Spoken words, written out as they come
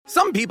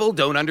Some people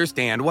don't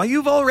understand why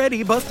you've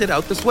already busted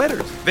out the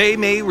sweaters. They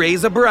may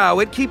raise a brow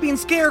at keeping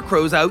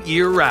scarecrows out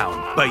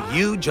year-round, but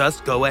you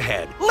just go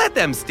ahead. Let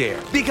them stare,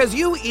 because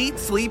you eat,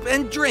 sleep,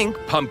 and drink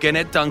pumpkin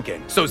at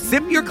Dunkin'. So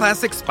sip your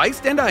classic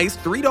spiced and iced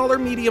 $3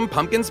 medium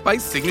pumpkin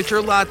spice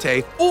signature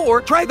latte, or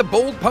try the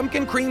bold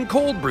pumpkin cream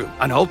cold brew,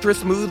 an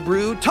ultra-smooth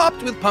brew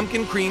topped with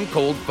pumpkin cream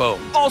cold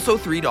foam. Also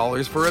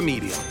 $3 for a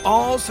medium.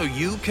 All so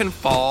you can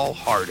fall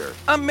harder.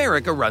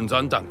 America runs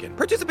on Dunkin'.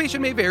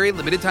 Participation may vary.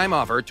 Limited time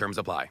offer. Terms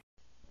apply.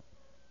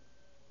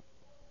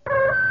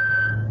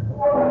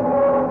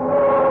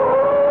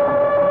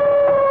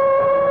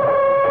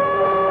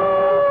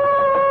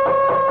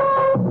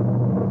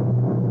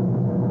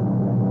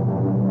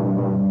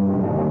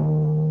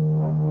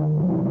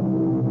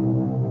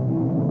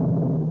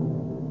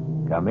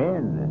 Come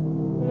in.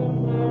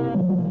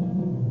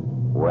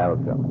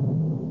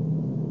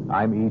 Welcome.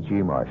 I'm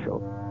E.G.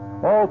 Marshall.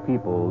 All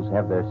peoples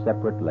have their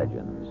separate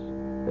legends,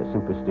 their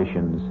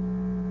superstitions,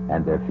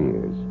 and their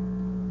fears.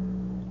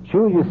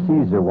 Julius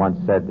Caesar once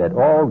said that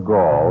all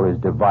Gaul is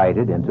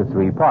divided into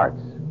 3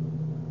 parts.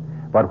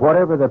 But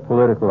whatever their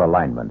political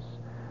alignments,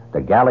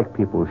 the Gallic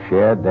people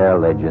shared their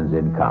legends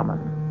in common,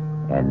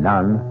 and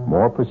none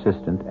more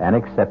persistent and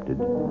accepted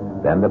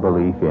than the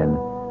belief in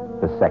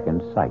the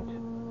second sight.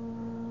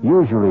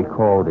 Usually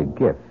called a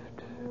gift,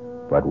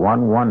 but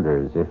one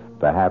wonders if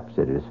perhaps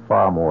it is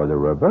far more the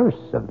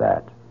reverse of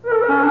that.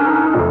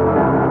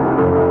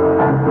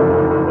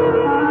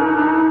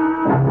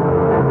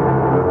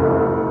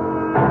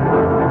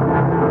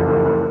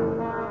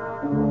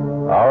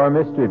 Our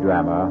mystery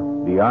drama,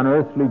 The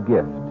Unearthly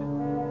Gift,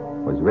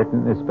 was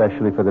written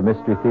especially for the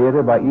Mystery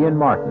Theater by Ian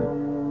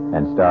Martin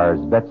and stars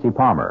Betsy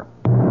Palmer.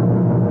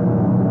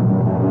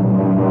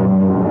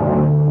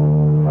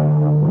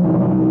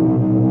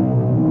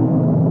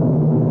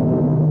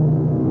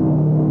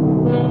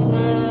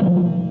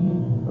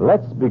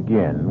 Let's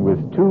begin with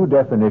 2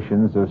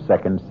 definitions of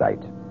second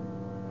sight.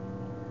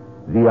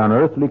 The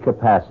unearthly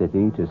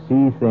capacity to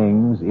see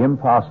things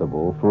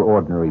impossible for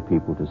ordinary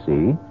people to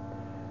see,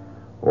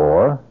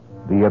 or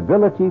the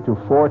ability to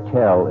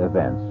foretell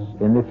events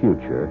in the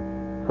future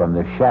from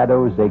the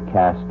shadows they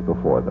cast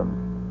before them.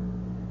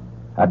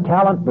 A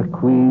talent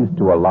bequeathed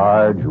to a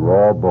large,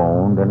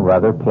 raw-boned, and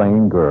rather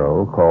plain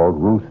girl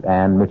called Ruth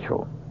Ann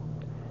Mitchell.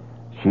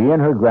 She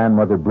and her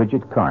grandmother,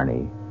 Bridget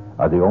Carney,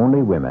 are the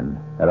only women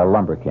at a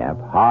lumber camp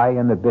high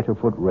in the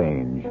Bitterfoot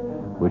Range,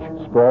 which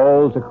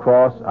sprawls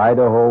across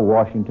Idaho,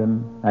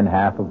 Washington, and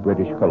half of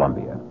British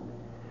Columbia.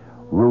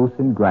 Ruth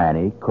and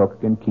Granny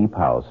cook and keep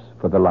house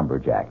for the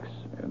lumberjacks.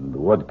 And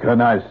what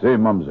can I say,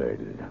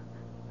 Mamselle?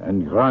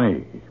 And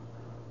Granny,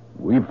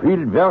 we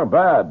feel very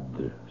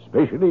bad,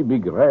 especially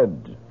Big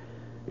Red.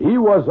 He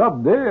was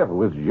up there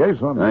with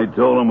Jason. I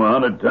told him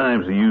 100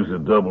 times to use a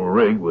double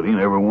rig, but he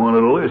never wanted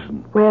to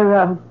listen.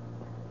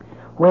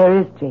 Where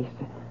is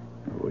Jason?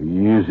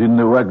 He is in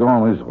the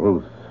wagon with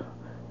Ruth.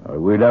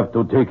 We'll have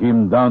to take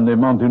him down the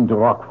mountain to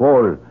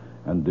Rockfall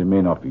and the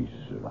main office.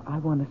 I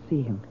want to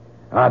see him.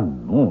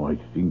 No, I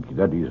think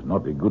that is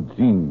not a good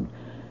thing.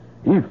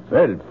 He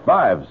fell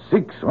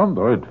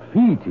 500-600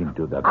 feet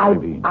into that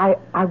ravine.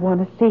 I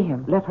want to see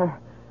him. Let her,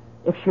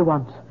 if she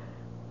wants.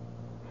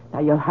 Now,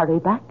 you'll hurry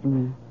back?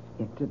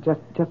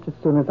 Just as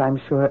soon as I'm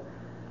sure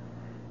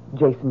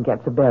Jason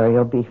gets a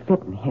burial be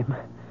fitting him.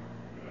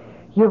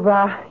 You've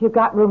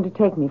got room to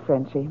take me,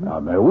 Frenchie.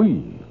 Mais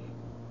oui.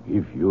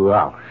 If you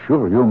are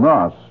sure you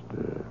must.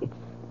 It's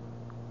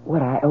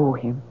what I owe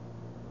him.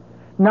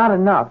 Not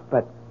enough,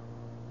 but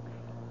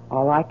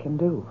all I can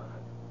do.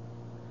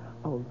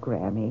 Oh,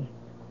 Granny,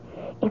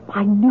 if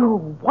I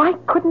knew, why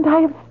couldn't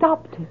I have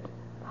stopped it?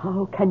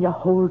 How can you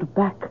hold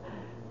back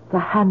the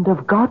hand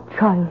of God,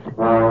 child?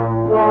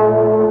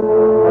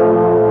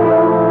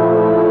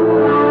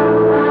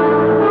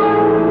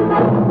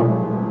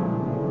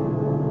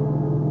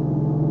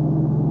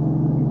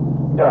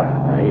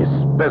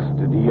 Espèce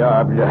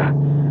diable.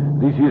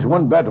 This is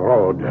one bad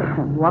road.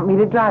 You want me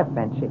to drive,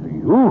 Frenchy?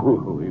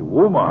 You, a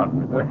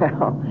woman.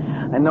 Well,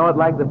 I know it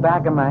like the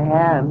back of my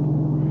hand.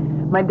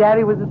 My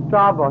daddy was a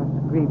straw boss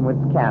at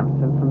Greenwood's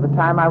camps, and from the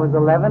time I was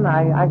 11,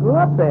 I grew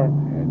up there.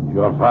 And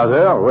your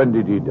father, when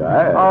did he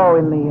die? Oh,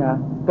 in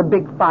the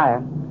big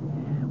fire.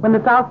 When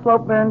the South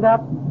Slope burned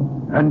up.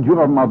 And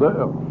your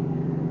mother?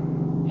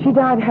 She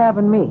died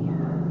having me.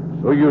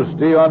 So you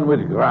stay on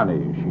with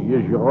Granny. She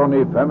is your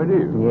only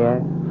family?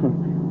 Yes.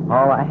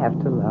 All I have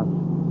to love.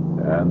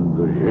 And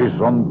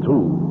Jason,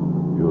 too,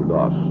 you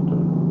lost.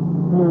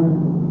 Oh,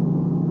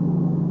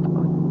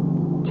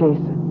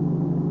 Jason.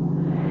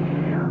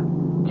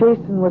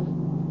 Jason was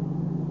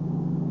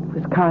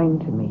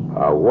kind to me.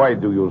 Why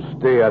do you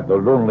stay at the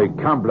lonely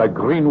camp like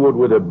Greenwood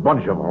with a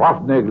bunch of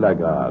roughnecks like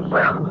us?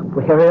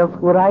 Where else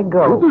would I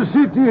go? To the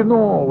city,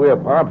 no, where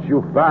perhaps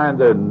you find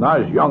a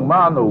nice young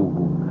man who...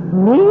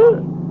 Me?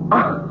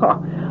 Oh,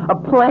 a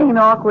plain,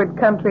 awkward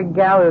country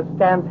gal who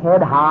stands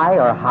head high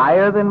or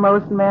higher than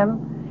most men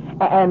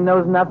and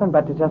knows nothing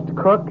but to just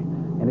cook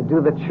and to do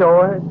the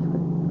chores.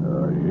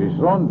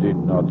 Jason did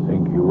not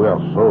think you were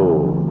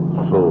so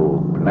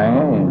so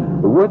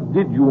plain. What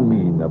did you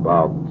mean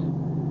about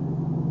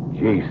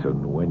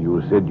Jason when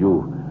you said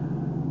you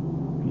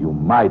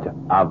might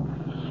have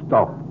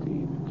stopped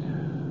it?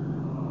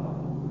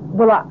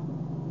 Well,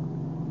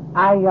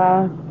 I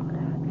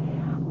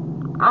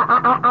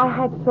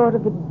had sort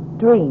of a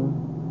dream.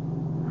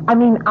 I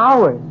mean,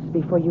 hours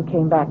before you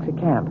came back to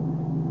camp.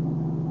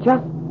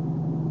 Just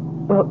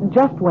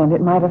when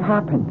it might have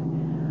happened.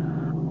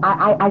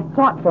 I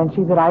thought,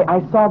 Frenchy, that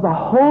I saw the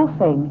whole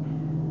thing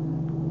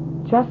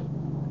just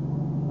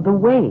the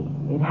way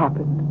it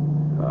happened.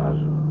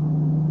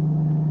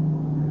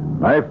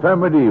 My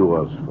family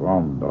was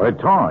from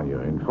Bretagne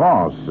in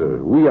France.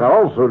 We are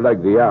also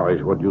like the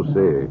Irish, what you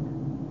say.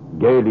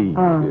 Gaelic.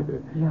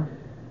 Yeah.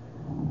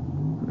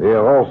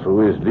 There also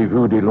is the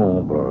vue de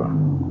l'ombre.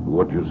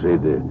 What you say,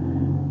 the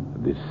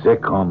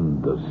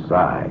second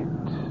sight.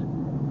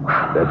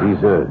 That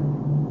is a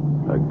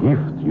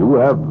gift you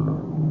have.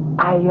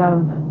 I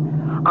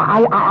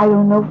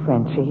don't know,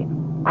 Frenchy.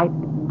 I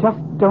just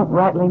don't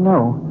rightly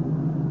know.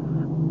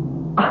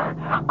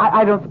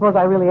 I don't suppose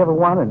I really ever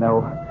want to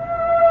know.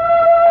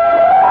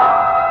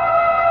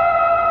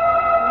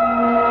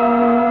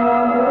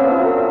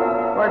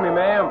 Pardon me,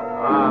 ma'am.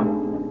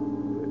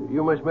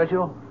 You Miss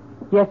Mitchell?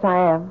 Yes, I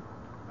am.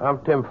 I'm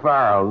Tim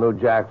Farrell, new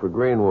Jack for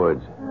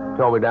Greenwoods.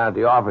 Told me down at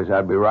the office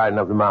I'd be riding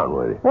up the mountain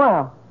with you.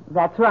 Well,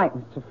 that's right,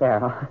 Mr.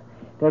 Farrell.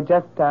 They're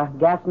just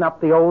gassing up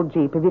the old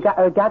Jeep. Have you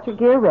got your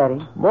gear ready?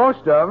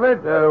 Most of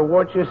it.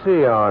 What you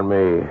see on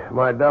me.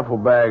 My duffel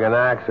bag and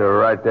axe are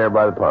right there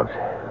by the pumps.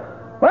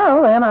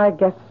 Well, then I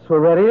guess we're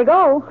ready to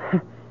go.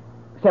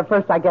 Except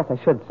first, I guess I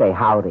should say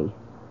howdy.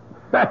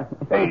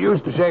 Ain't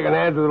used to shaking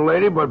hands with a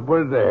lady, but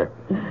put it there.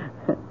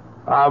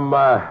 How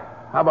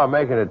about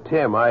making it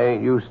Tim? I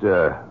ain't used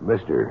to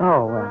Mr.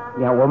 Oh,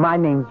 yeah, well, my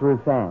name's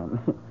Ruth Ann.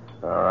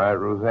 All right,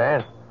 Ruth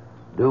Ann.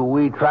 Do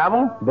we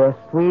travel? Best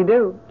we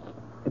do.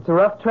 It's a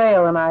rough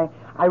trail, and I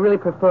really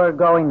prefer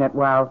going it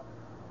while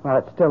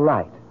it's still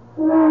light.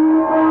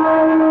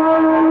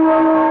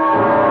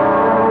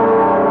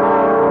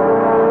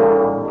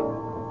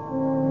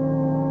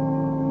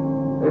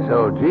 This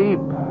old Jeep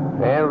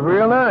handles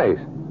real nice.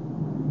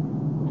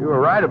 You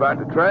were right about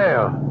the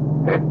trail.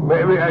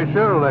 Maybe I should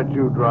have let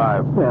you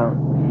drive. Well,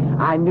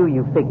 I knew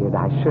you figured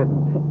I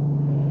shouldn't.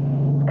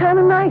 It's kind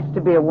of nice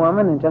to be a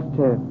woman and just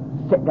to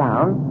sit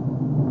down.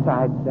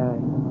 Besides,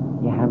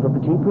 you handle the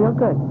Jeep real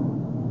good.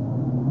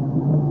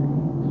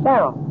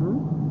 Farrell,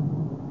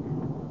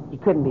 You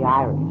couldn't be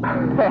Irish.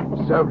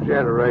 Some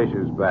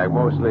generations back,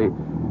 mostly,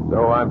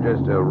 though I'm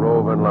just a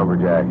roving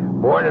lumberjack.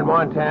 Born in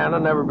Montana,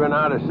 never been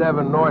out of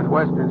 7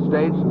 northwestern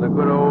states in the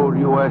good old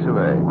U.S. of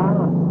A.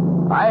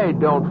 I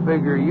don't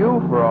figure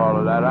you for all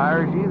of that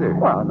Irish either.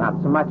 Well, not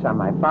so much on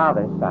my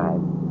father's side,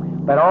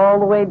 but all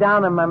the way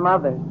down on my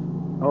mother's.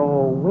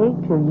 Oh,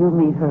 wait till you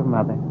meet her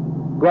mother,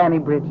 Granny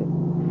Bridget.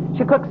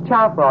 She cooks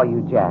chow for all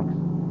you jacks.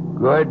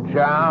 Good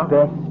chow?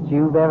 Best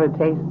you've ever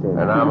tasted.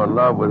 And I'm in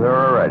love with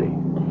her already.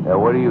 Now,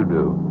 what do you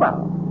do?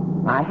 Well,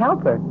 I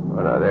help her.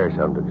 Well, now, there's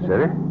something to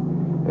consider.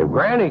 If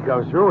Granny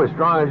comes through as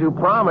strong as you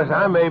promise,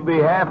 I may be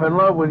half in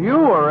love with you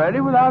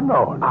already without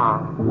knowing.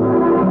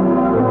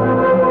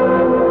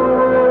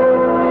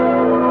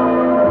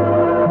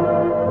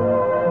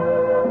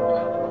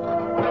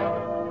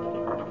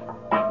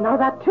 Now,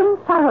 that Tim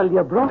Farrell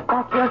you brought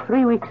back here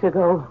 3 weeks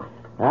ago.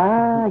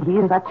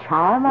 He's a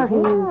charmer, he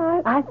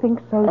is. I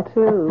think so,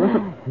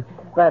 too.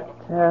 But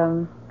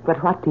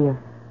what, dear?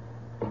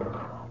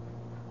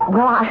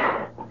 Well,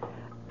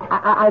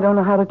 I don't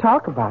know how to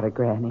talk about it,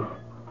 Granny.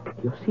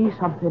 You see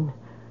something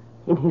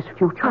in his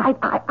future?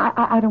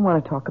 I don't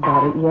want to talk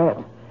about it yet.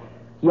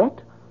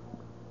 Yet?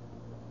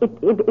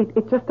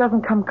 It just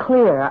doesn't come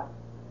clear.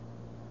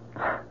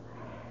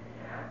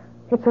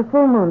 It's a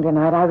full moon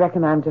tonight. I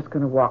reckon I'm just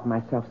going to walk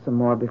myself some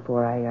more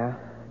before I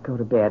go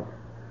to bed.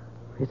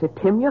 Is it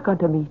Tim you're going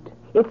to meet?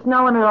 It's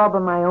no one at all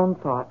but my own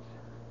thoughts.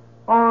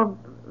 Or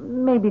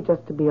maybe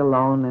just to be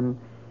alone and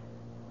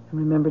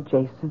remember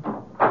Jason.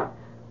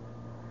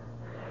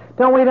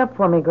 Don't wait up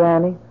for me,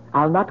 Granny.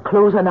 I'll not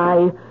close an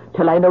eye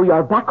till I know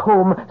you're back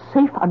home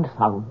safe and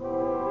sound.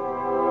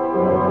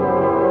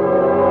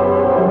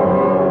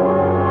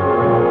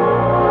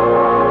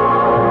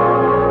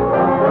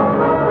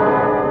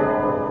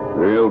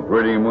 Real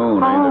pretty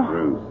moon, ain't it,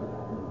 Ruth?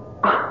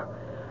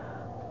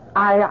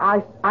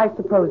 I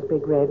suppose,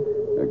 Big Red.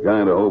 I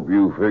kind of hope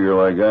you figure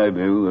like I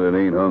do that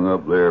it ain't hung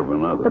up there for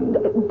nothing.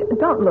 But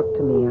don't look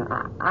to me.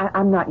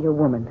 I'm not your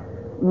woman.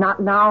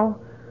 Not now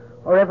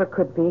or ever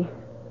could be.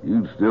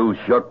 You'd still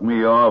shuck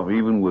me off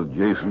even with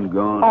Jason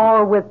gone?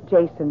 Or with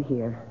Jason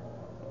here.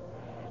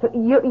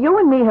 You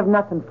and me have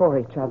nothing for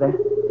each other.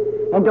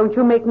 And don't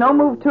you make no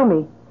move to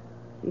me,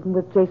 even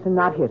with Jason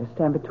not here to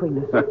stand between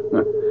us.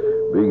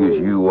 Big as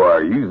you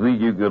are, you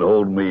think you could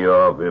hold me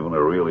off if I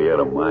really had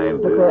a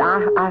mind to? Look,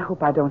 I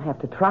hope I don't have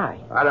to try.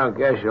 I don't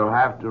guess you'll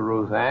have to,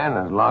 Ruth Ann,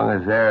 as long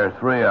as there are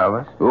 3 of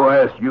us. Who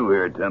asked you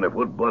here,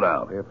 tenderfoot? Put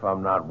out. If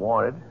I'm not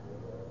wanted.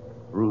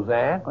 Ruth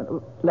Ann?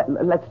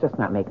 Let's just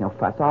not make no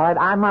fuss, all right?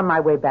 I'm on my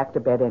way back to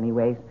bed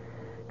anyways.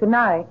 Good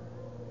night.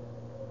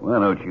 Why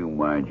don't you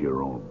mind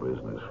your own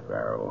business,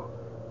 Farrell?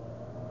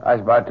 I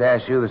was about to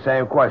ask you the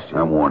same question.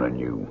 I'm warning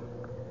you.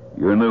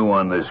 You're new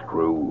on this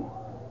crew.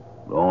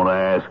 Don't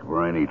ask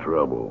for any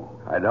trouble.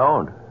 I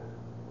don't.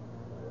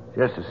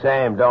 Just the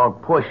same,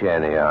 don't push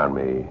any on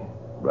me,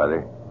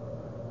 brother.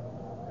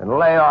 And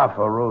lay off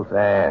of Ruth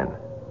Ann.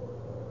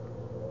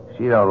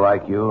 She don't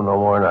like you no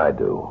more than I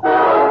do.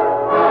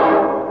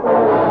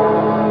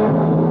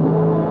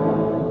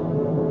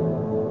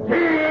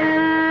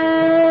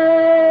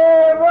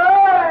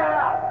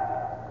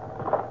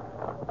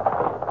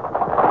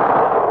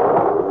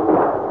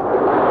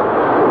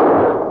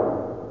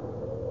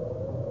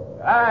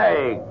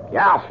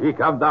 Gosh, he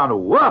come down to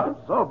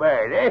whoop so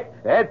bad, eh?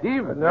 That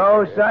even.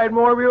 No sight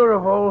more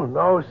beautiful,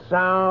 no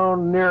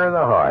sound nearer the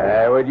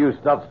heart. When you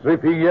start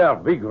stripping your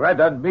big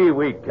red and me,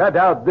 we cut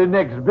out the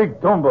next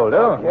big tumble,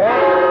 huh? Okay.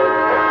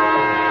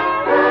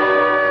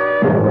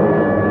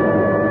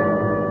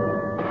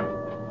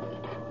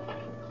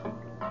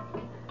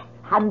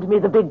 Hand me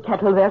the big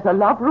kettle. There's a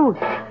love,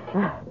 Ruth.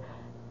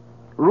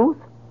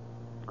 Ruth?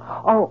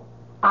 Oh,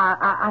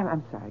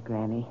 I'm sorry,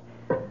 Granny.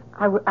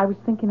 I was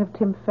thinking of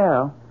Tim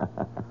Farrell.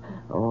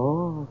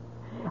 Oh,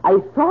 I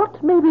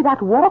thought maybe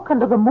that walk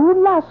under the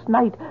moon last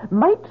night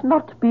might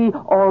not be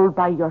all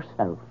by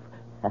yourself.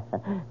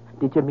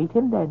 Did you meet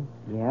him then?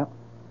 Yeah.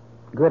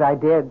 Good, I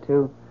did,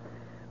 too.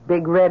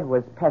 Big Red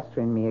was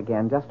pestering me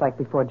again, just like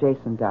before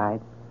Jason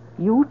died.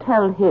 You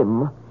tell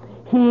him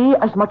he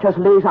as much as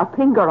lays a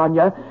finger on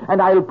you,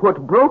 and I'll put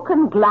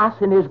broken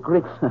glass in his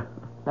grits.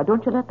 Now,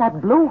 don't you let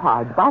that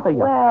blowhard bother you.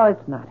 Well,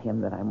 it's not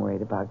him that I'm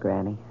worried about,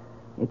 Granny.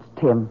 It's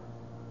Tim.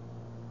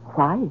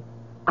 Why?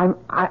 I'm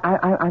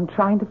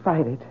trying to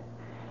fight it,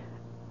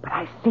 but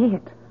I see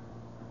it.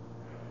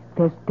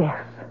 There's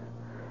death.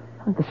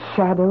 The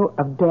shadow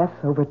of death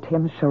over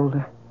Tim's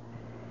shoulder.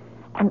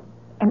 And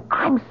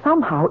I'm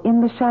somehow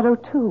in the shadow,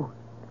 too.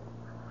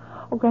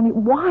 Oh, Granny,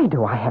 why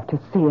do I have to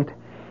see it?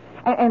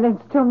 And then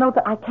still know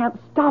that I can't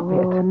stop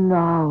it? Oh,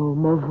 now,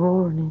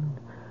 Mavournin.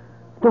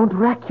 Don't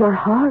wreck your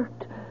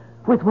heart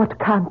with what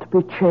can't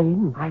be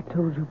changed. I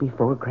told you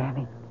before,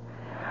 Granny.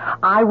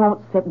 I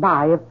won't sit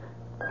by if...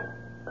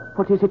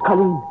 What is it,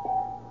 Colleen?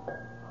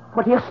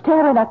 What are you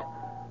staring at?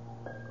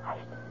 I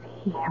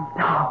see him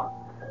now.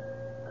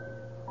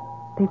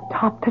 They've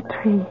topped a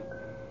tree.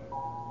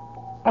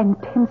 And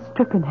Tim's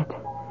stripping it.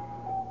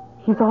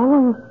 He's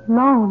all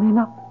alone in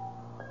a...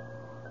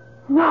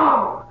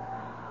 No!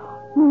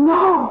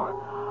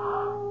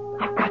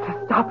 I've got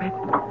to stop it.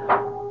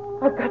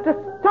 I've got to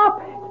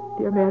stop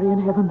it. Dear Mary in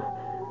heaven,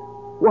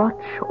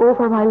 watch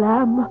over my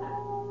lamb.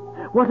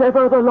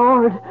 Whatever the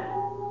Lord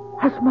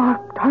has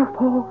marked her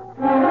for.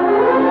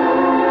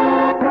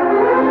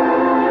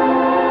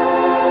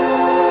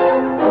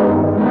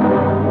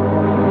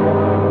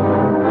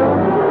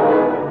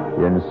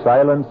 In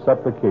silent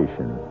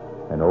supplication,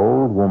 an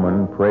old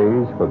woman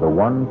prays for the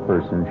one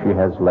person she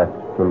has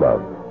left to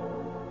love.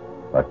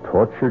 A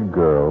tortured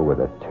girl with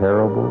a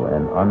terrible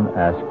and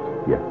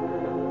unasked gift.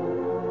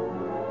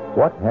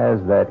 What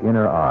has that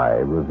inner eye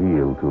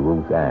revealed to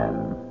Ruth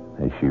Ann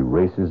as she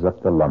races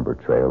up the lumber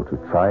trail to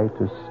try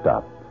to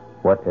stop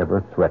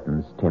whatever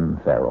threatens Tim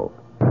Farrell?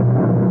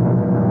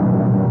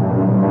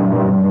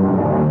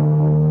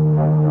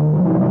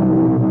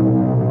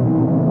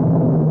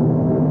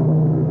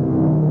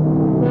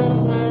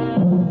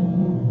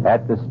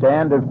 At the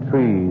stand of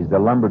trees, the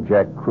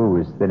lumberjack crew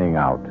is thinning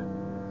out.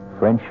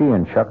 Frenchie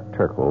and Chuck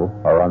Turkle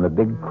are on the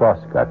big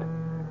crosscut,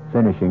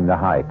 finishing the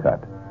high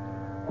cut,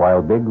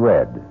 while Big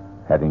Red,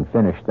 having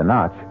finished the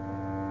notch,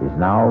 is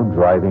now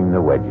driving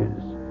the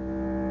wedges.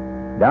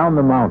 Down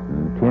the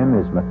mountain, Tim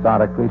is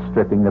methodically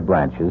stripping the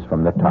branches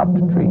from the topped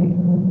tree,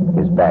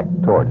 his back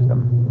towards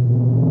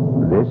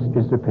them. This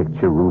is the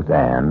picture Ruth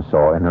Ann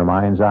saw in her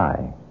mind's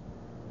eye,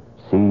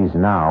 sees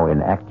now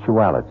in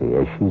actuality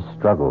as she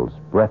struggles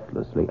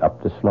breathlessly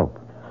up the slope.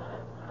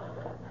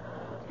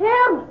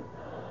 Tim!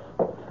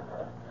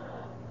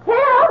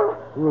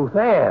 Ruth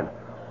Ann,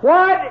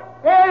 what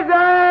is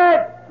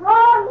it?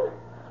 Run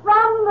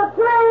from the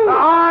tree!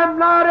 I'm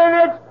not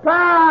in its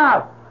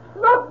path!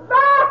 Look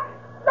back!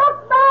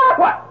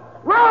 What?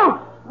 Ruth!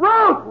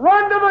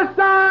 Run to the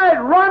side!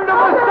 Run to the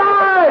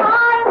side!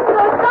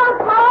 Don't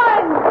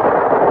mind!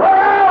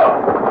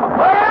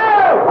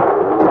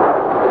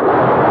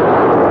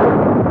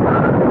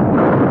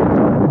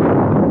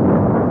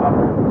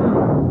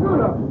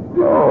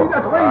 Oh,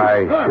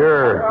 I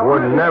sure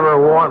would never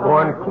want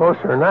one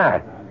closer than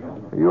that.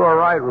 You are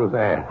right, Ruth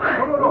Ann.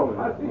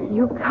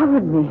 You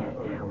covered me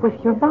with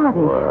your body.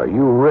 Well,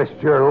 you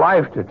risked your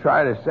life to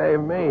try to save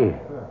me.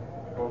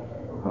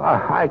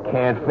 I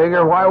can't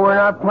figure why we're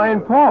not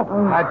playing pulp.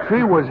 That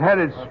tree was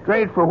headed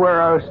straight for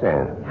where I was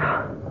standing.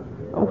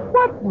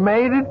 What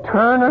made it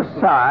turn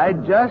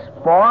aside just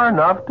far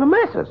enough to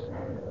miss us?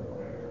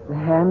 The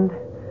hand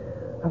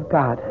of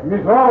God.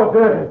 Miss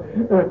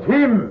Rose,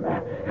 Tim,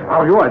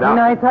 how are you now?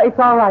 No, it's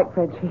all right,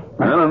 Frenchie.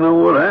 I don't know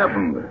what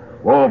happened.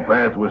 Wall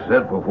path was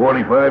set for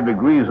 45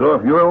 degrees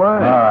off your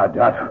line.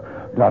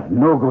 That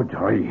no good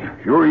tree.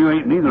 Sure you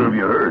ain't neither of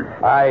you hurt?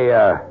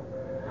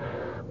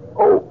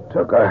 Oh,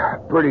 took a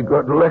pretty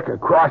good lick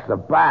across the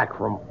back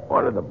from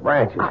one of the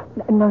branches.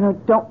 No,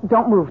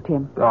 don't move,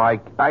 Tim. No, I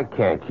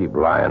can't keep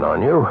lying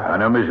on you. I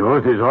know Miss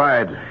Ruth is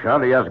right.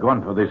 Charlie has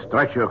gone for the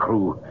stretcher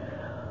crew.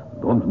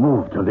 Don't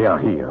move till they are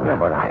here. Yeah,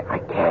 but I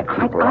can't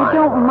keep lying. I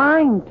don't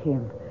mind,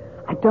 Tim.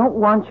 I don't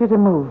want you to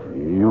move.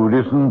 You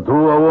listen to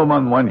a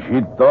woman when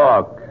she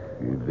talks.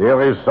 If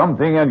there is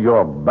something and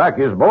your back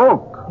is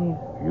broke,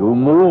 you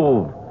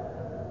move.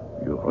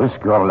 You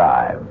risk your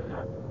life.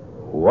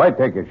 Why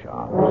take a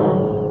chance?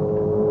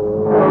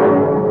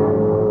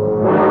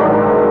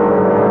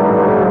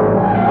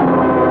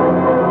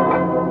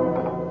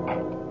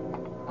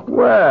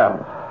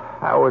 Well,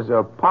 that was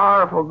a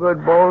powerful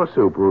good bowl of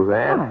soup,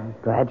 Ruthann. I'm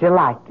glad you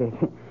liked it.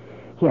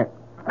 Here,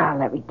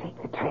 let me take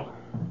the tray.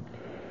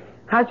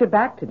 How's your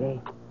back today?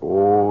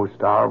 Oh, it's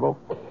horrible.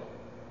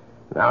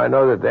 Now I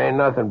know that there ain't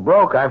nothing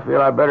broke. I feel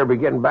I better be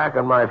getting back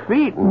on my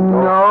feet.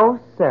 No,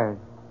 sir.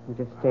 You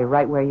just stay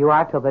right where you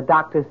are till the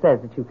doctor says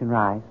that you can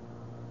rise.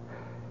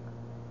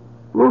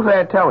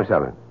 Ruthann, tell me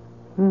something.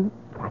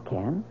 I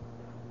can.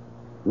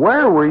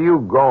 Where were you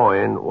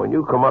going when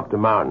you come up the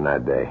mountain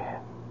that day?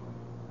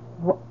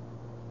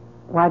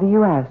 Why do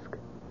you ask?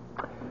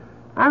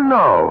 I don't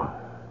know.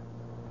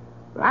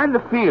 I had the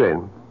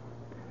feeling.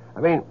 I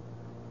mean,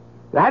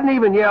 they hadn't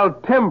even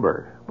yelled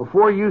timber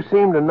before you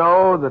seemed to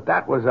know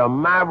that was a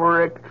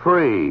maverick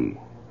tree,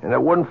 and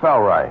it wouldn't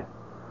fell right.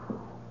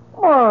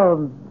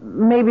 Or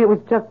maybe it was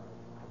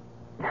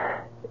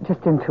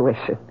just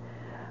intuition.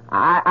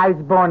 I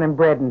was born and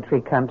bred in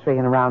tree country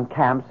and around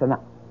camps, and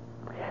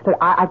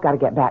I've got to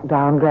get back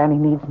down. Granny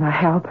needs my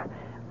help.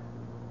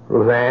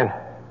 Ruthann?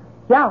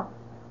 Yeah?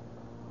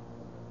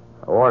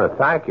 I want to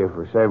thank you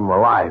for saving my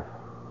life.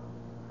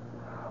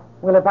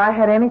 Well, if I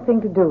had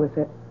anything to do with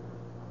it,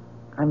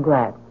 I'm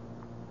glad.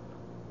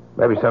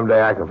 Maybe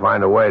someday I can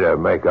find a way to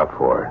make up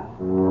for it.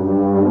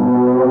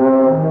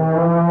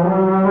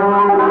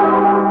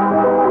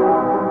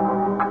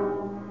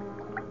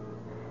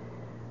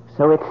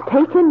 So it's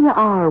taken you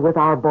are with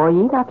our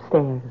boy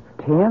upstairs.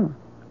 Tim?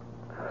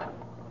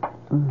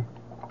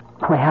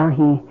 Well,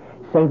 he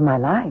saved my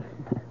life.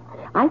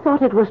 I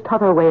thought it was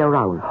t'other way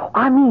around.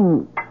 I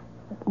mean,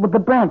 with the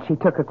branch he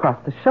took across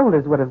the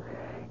shoulders would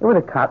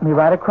have caught me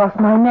right across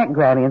my neck,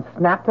 Granny, and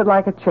snapped it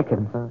like a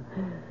chicken.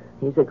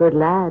 He's a good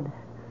lad.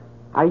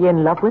 Are you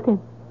in love with him?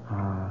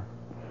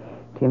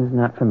 Tim's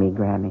not for me,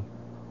 Granny.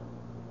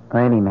 Or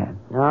any man.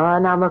 Oh,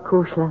 now,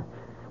 Makushla,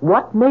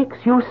 what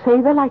makes you say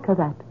the like of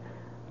that?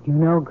 You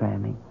know,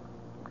 Granny,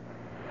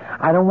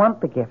 I don't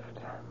want the gift,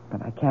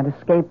 but I can't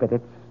escape it.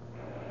 It's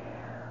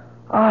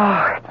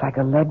like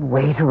a lead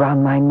weight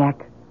around my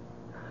neck.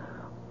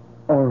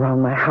 Or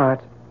around my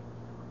heart.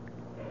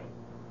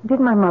 Did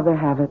my mother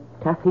have it?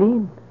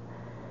 Kathleen?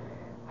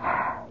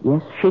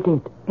 Yes, she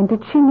did. And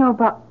did she know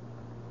about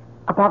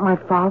my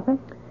father?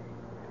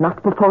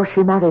 Not before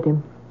she married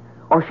him,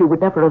 or she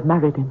would never have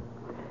married him.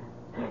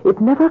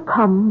 It never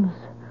comes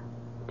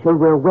till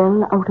we're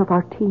well out of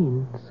our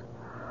teens.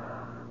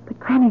 But,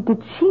 Granny,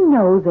 did she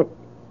know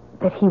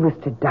that he was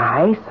to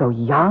die so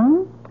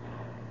young?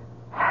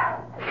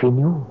 She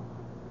knew.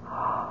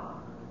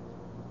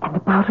 And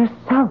about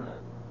herself?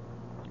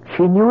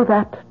 She knew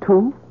that,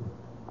 too.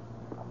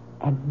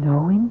 And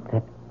knowing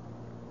that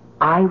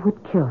I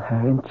would kill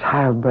her in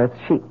childbirth,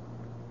 she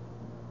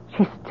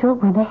still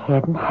went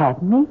ahead and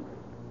had me?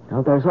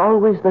 Now, there's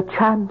always the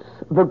chance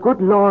the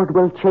good Lord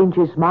will change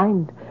his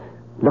mind.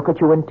 Look at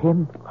you and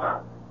Tim.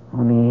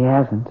 Only he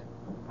hasn't.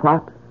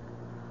 What?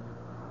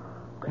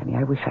 Granny,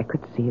 I wish I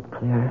could see it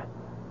clearer.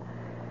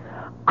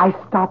 I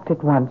stopped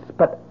it once,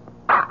 but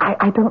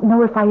I don't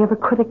know if I ever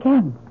could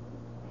again.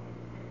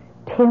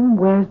 Tim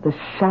wears the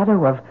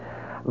shadow of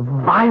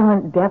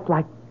violent death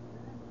like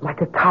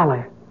a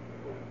collar.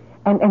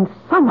 And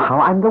somehow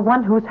I'm the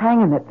one who's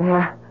hanging it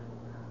there.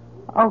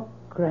 Oh,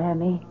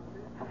 Granny.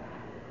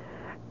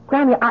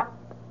 Granny,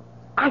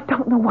 I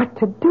don't know what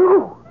to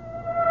do.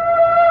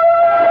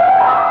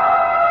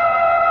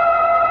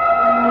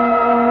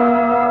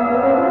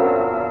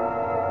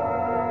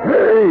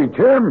 Hey,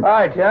 Tim.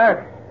 Hi, Chuck.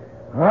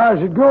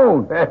 How's it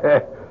going?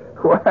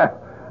 Well,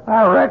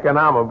 I reckon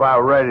I'm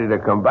about ready to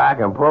come back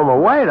and pull my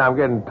weight. I'm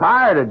getting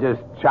tired of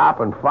just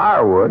chopping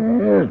firewood.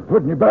 Yeah, it's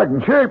putting you back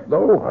in shape,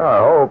 though. I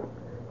hope.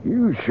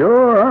 You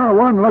sure are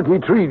one lucky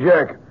tree,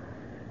 Jack.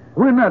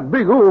 When that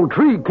big old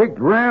tree kicked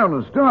around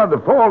and started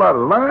to fall out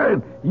of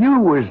line, you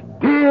was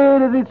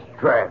dead in its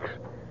tracks.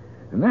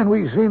 And then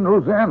we seen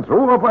Ruthann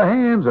throw up her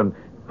hands, and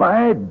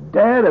by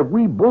Dad, if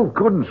we both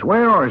couldn't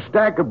swear on a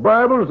stack of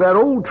Bibles, that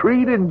old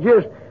tree didn't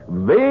just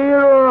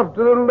veer off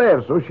to the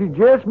left, so she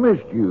just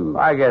missed you.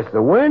 I guess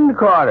the wind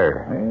caught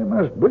her. It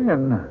must have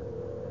been.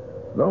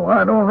 Though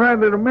I don't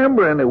rightly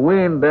remember any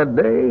wind that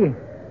day.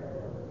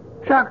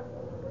 Chuck,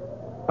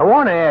 I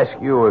want to ask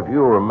you if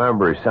you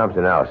remember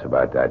something else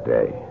about that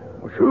day.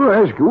 Well, sure,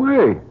 ask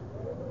away.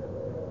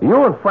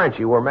 You and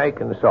Frenchie were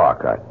making the saw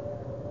cut.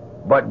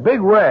 But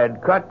Big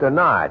Red cut the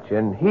notch,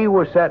 and he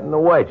was setting the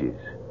wedges.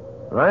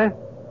 Right?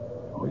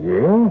 Oh,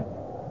 yeah?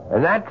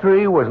 And that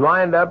tree was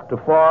lined up to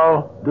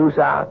fall due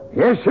south?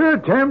 Yes, sir,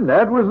 Tim.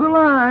 That was the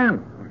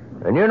line.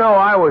 And you know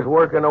I was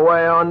working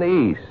away on the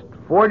east.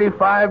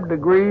 45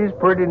 degrees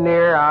pretty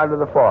near out of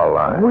the fall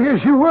line. Well,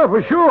 yes, you were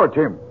for sure,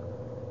 Tim.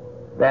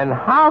 Then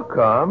how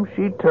come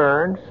she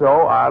turned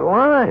so out of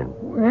line?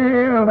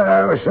 Well,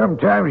 now,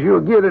 sometimes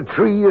you'll get a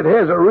tree that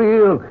has a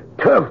real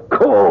tough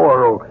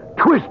core or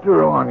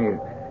twister on you.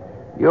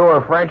 You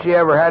or Frenchie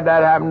ever had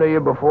that happen to you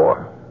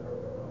before?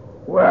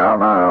 Well,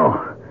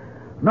 no.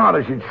 Not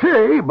as you'd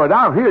say, but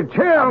I've heard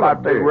tell. How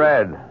about Big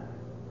Red?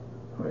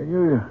 Well,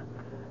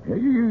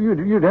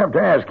 you'd have to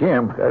ask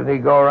him. Does he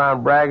go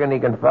around bragging he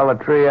can fell a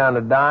tree on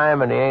a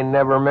dime and he ain't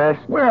never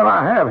missed? Well,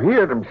 I have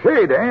heard him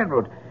say that,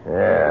 but...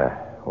 Yeah,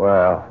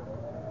 well,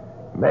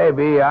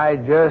 maybe I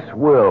just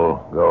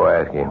will go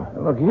ask him.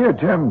 Look here,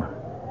 Tim.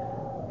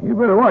 You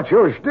better watch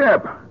your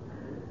step.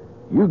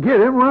 You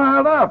get him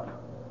riled up.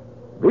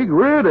 Big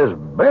Red is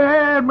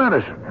bad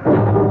medicine.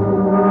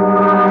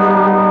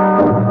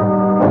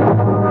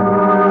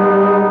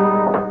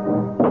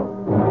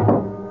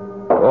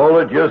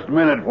 Hold it just a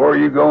minute before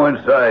you go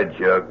inside,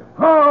 Chuck.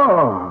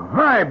 Oh,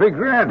 hi, Big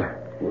Red.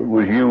 What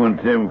was you and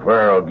Tim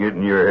Farrell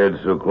getting your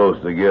heads so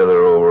close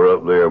together over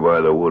up there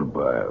by the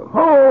woodpile?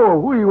 Oh,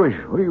 we was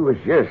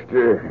just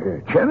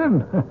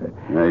chatting.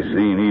 I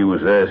seen he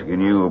was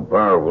asking you a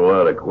powerful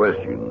lot of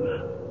questions.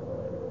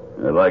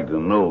 I'd like to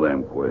know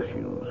them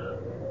questions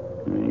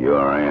and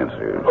your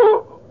answers.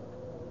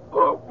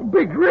 Oh,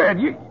 Big Red,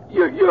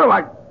 you're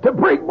like to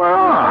break my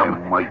arm. I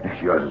might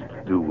just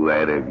do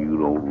that if you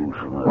don't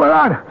loosen up. Well,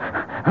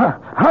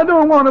 I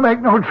don't want to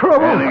make no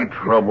trouble. Any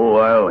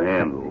trouble I'll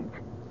handle.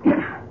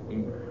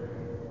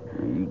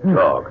 You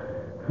talk.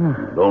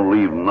 Don't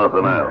leave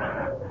nothing out.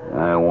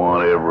 I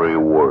want every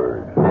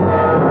word.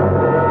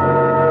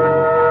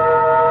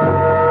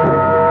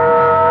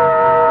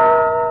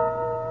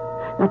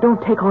 Now,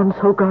 don't take on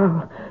so,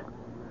 girl.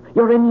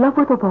 You're in love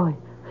with the boy.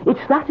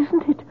 It's that,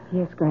 isn't it?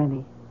 Yes,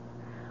 Granny.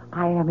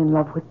 I am in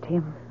love with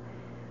Tim.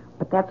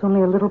 But that's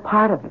only a little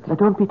part of it. Now,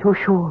 don't be too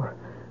sure.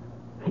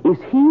 Is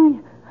he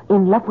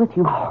in love with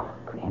you? Oh,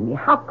 Granny,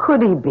 how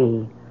could he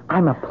be?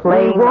 I'm a We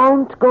plain...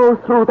 won't go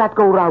through that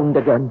go-round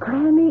again.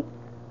 Granny,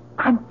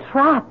 I'm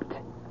trapped.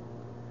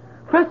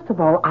 First of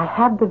all, I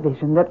have the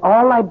vision that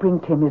all I bring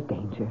Tim is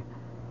danger.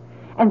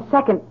 And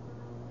second,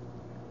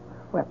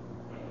 well,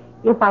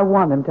 if I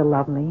want him to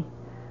love me,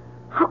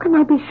 how can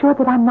I be sure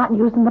that I'm not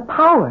using the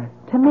power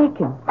to make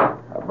him? I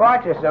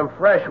brought you some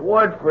fresh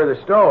wood for the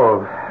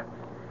stove.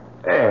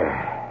 Hey,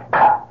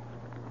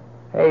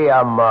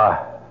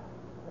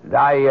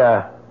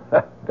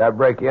 did I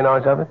break in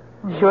on something?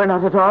 Sure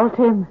not at all,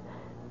 Tim.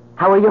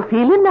 How are you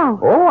feeling now?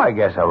 Oh, I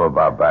guess I'm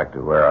about back to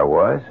where I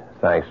was,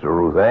 thanks to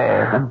Ruth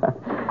Ann.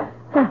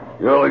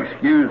 You'll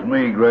excuse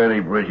me,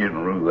 Granny Bridget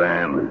and Ruth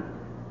Ann.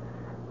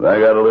 But I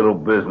got a little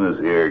business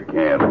here,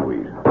 can't we?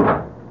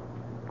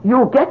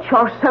 You get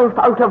yourself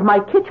out of my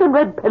kitchen,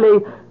 Red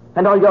Pilly,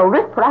 and all your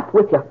riff-raff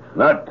with you.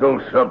 Not till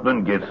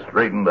something gets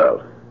straightened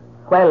out.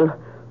 Well,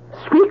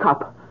 speak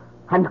up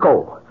and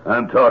go.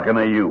 I'm talking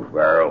to you,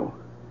 Farrell.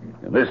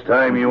 And this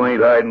time you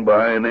ain't hiding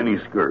behind any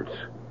skirts.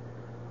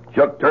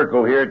 Chuck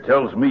Turkle here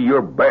tells me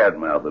you're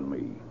bad-mouthing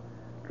me.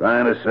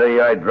 Trying to say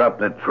I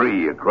dropped a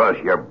tree across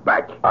your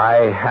back.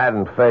 I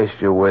hadn't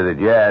faced you with it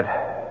yet.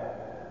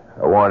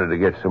 I wanted to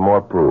get some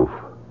more proof.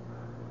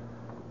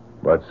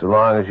 But so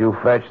long as you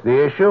fetch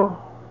the issue,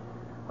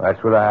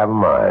 that's what I have in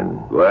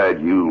mind.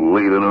 Glad you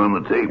laid it on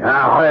the table.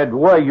 Now, Ed,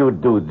 why you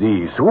do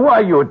this? Why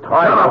you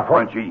trying Now, to...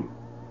 Frenchy.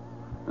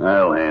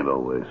 I'll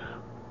handle this.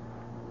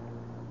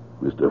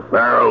 Mr.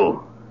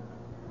 Farrell,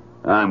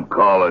 I'm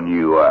calling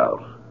you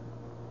out.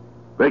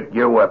 Pick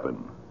your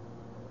weapon.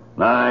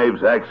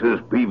 Knives,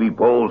 axes, peavy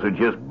poles, or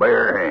just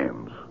bare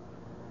hands.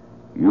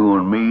 You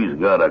and me's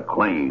got a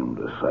claim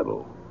to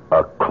settle.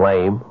 A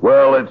claim?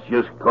 Well, let's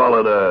just call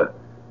it a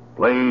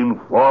plain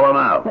falling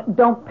out.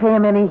 Don't pay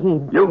him any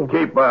heed. You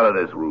keep out of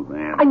this, Ruth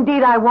Ann.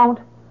 Indeed, I won't.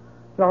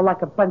 You're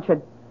like a bunch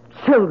of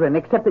children,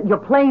 except that you're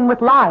playing with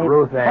lives.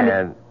 Ruth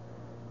Ann,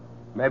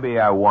 maybe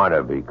I want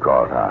to be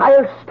caught out.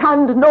 I'll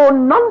stand no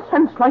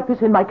nonsense like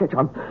this in my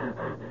kitchen.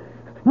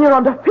 Near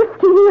under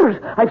 50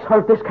 years I've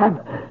served this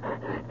camp,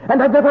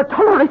 and I've never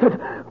tolerated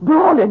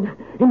brawling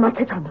in my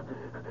kitchen.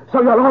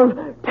 So you'll all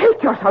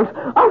take yourselves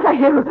out of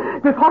here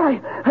before I...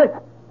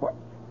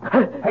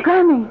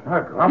 Granny.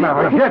 Come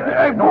on,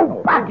 get...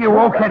 Go back, you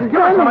old kids.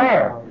 Give us some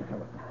air.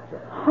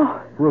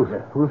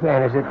 Ruth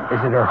Ann, is it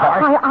her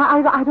heart?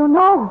 I don't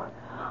know.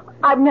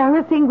 I've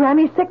never seen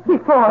Granny sick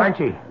before.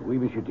 Frenchy,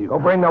 go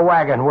bring the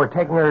wagon. We're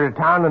taking her to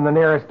town and the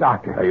nearest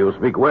doctor. You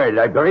speak well.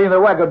 I bring the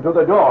wagon to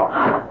the door.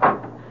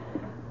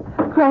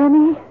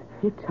 Granny?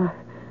 It's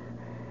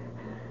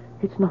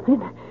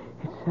nothing.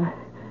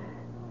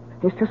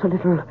 It's just a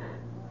little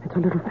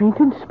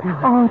fainting spell.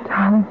 Oh,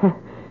 darling.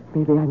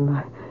 Maybe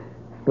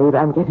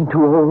I'm getting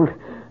too old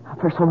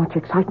for so much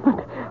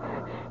excitement.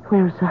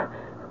 Where's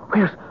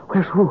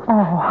Ruth?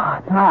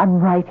 Oh, I'm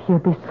right here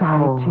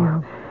beside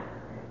you.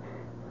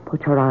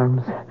 Put your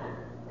arms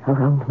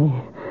around me.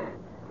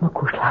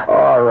 Makushla.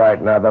 All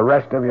right, now the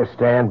rest of you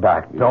stand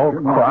back.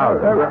 Don't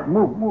crowd.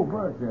 Move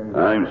back.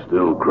 I'm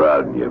still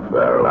crowding you,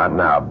 Farrell. Not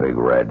now, Big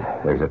Red.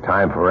 There's a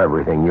time for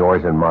everything.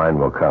 Yours and mine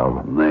will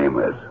come. Name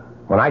it.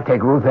 When I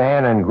take Ruth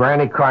Ann and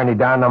Granny Carney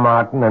down the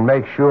mountain and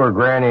make sure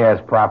Granny has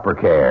proper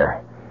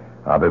care,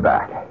 I'll be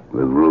back.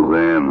 With Ruth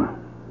Ann?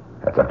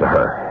 That's up to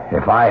her.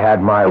 If I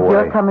had my If way...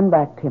 you're coming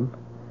back, Tim,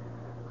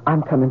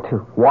 I'm coming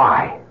too.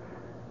 Why?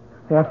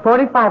 There are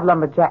 45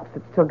 lumberjacks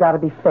that still got to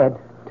be fed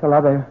till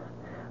other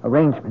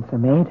arrangements are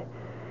made.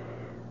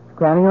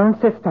 Granny will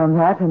insist on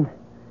that, and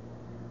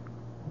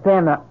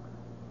then...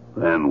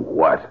 Then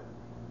what?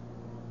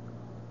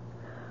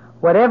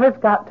 Whatever's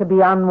got to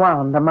be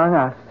unwound among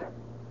us,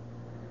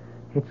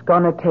 it's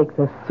going to take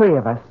the three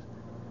of us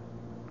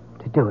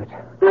to do it.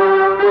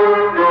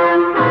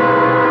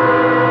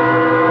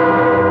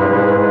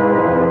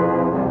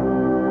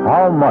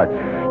 How much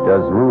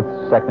does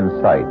Ruth's second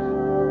sight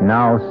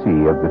now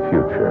see of the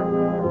future?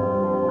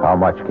 How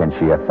much can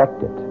she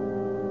affect it?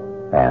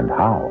 And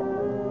how?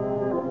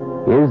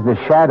 Is the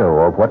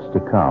shadow of what's to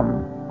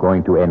come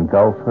going to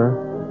engulf her,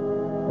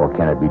 or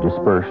can it be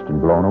dispersed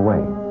and blown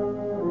away?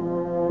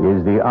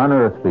 Is the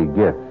unearthly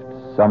gift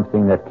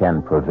something that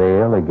can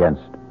prevail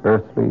against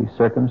earthly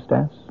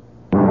circumstance?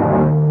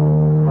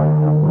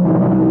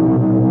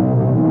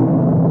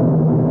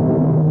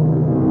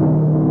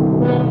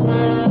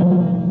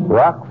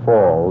 Rock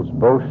Falls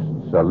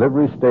boasts a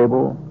livery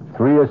stable,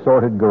 3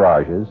 assorted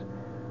garages,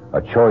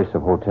 a choice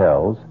of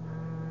hotels,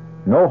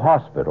 no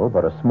hospital,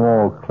 but a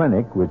small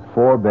clinic with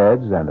 4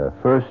 beds and a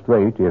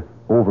first-rate, if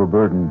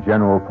overburdened,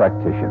 general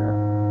practitioner.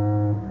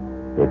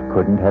 It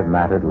couldn't have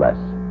mattered less.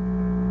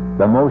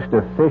 The most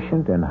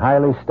efficient and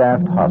highly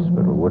staffed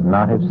hospital would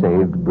not have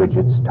saved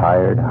Bridget's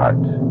tired heart.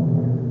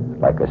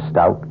 Like a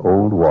stout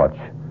old watch,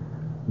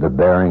 the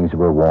bearings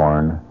were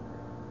worn,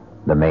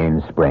 the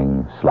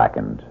mainspring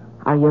slackened.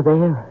 Are you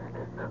there,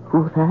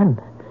 Ruth Ann?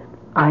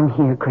 I'm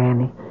here,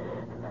 Granny.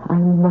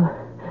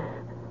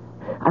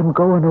 I'm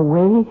going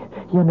away,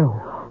 you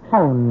know.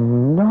 Oh,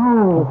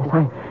 no.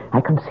 Yes,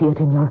 I can see it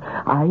in your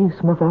eyes,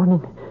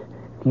 Mavourneen.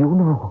 You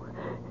know.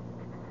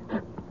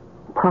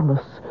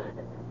 Promise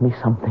me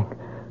something.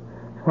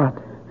 What?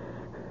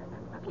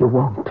 You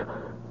won't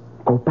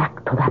go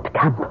back to that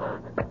camp.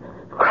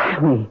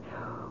 Granny,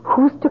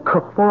 who's to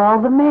cook for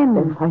all the men?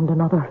 Then find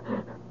another.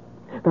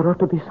 There ought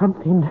to be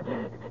something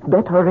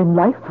better in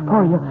life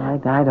for you.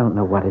 I don't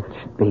know what it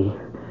should be.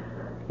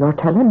 You're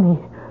telling me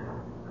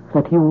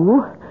that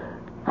you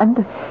and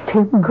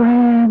Tim...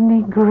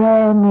 Granny,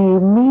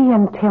 me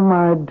and Tim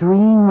are a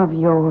dream of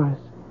yours.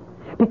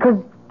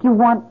 Because you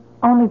want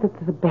only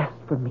the best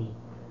for me.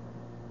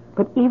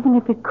 But even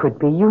if it could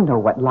be, you know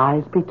what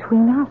lies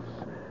between us.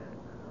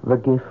 The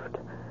gift.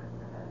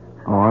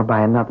 Or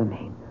by another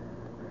name.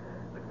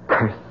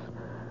 Curse.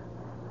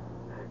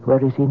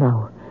 Where is he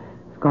now?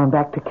 He's gone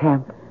back to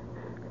camp.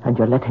 And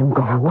you let him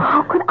go?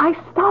 How could I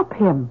stop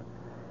him?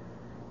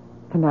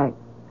 And I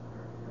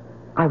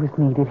was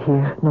needed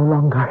here. No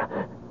longer.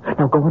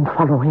 Now go and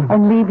follow him.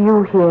 And leave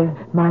you here.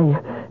 My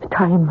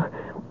time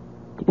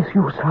is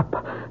used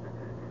up.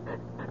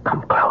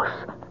 Come close.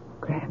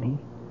 Granny,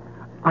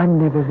 I'm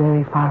never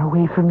very far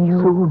away from you.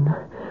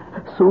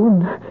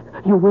 Soon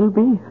you will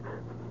be.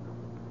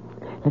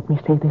 Let me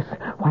say this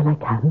while I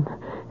can.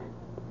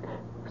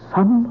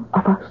 Some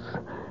of us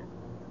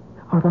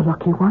are the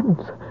lucky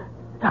ones.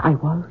 I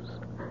was.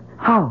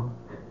 How?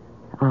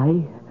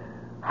 I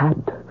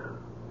had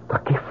the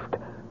gift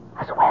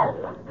as well.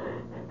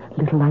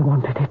 Little I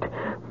wanted it.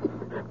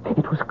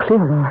 It was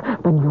clearer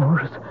than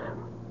yours.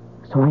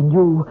 So I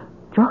knew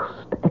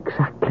just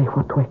exactly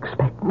what to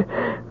expect.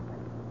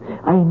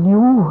 I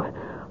knew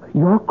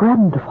your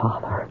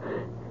grandfather,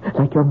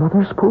 like your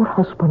mother's poor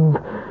husband,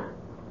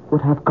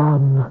 would have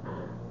gone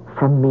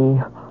from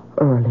me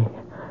early.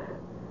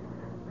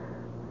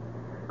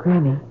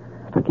 Granny.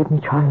 Forgive me,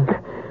 child.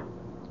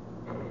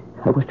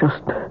 I was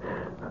just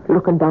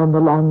looking down the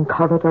long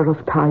corridor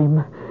of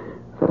time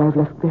that I've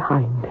left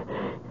behind.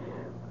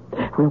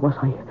 Where was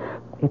I?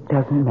 It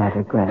doesn't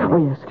matter, Granny. Oh,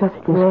 yes. Just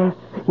this.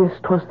 Yes,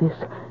 'twas this.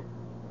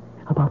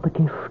 About the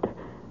gift.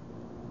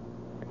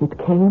 It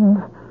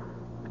came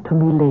to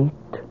me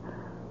late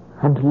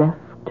and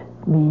left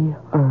me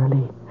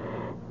early.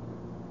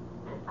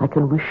 I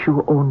can wish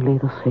you only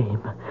the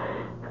same.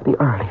 The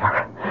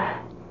earlier,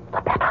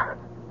 the better.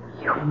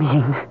 You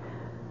mean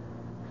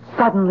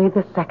suddenly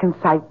the second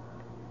sight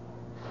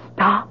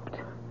stopped?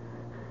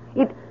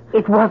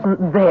 It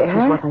wasn't there?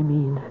 That's what I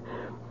mean.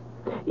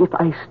 If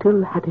I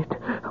still had it,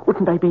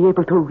 wouldn't I be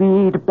able to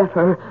read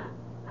better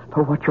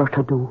for what you're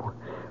to do?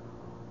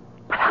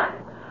 But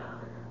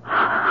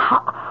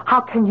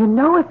how can you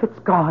know if it's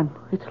gone?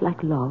 It's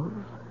like love.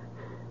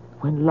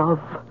 When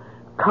love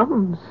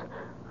comes,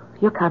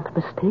 you can't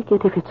mistake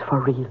it if it's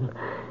for real.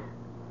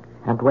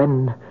 And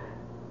when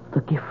the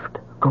gift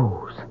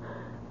goes,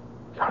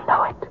 you'll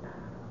know it.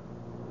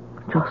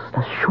 Just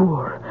as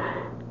sure.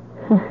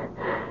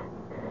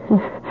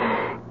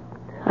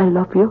 I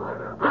love you,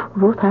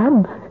 Ruth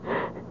Ann.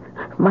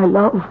 My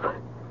love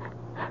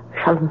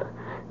shall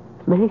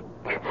make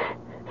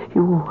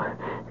you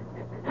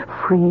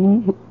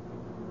free.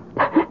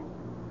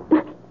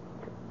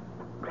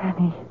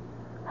 Granny.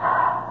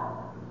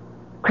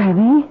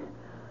 Granny?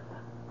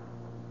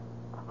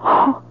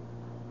 Oh,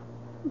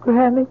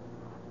 Granny.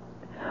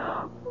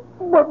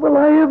 What will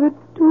I ever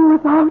do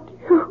without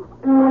you?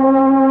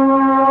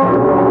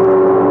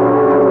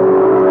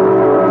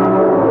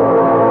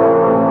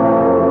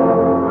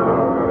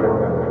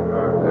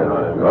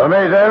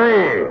 Mes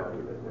amis,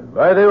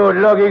 by the old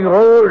logging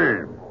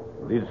rule,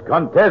 this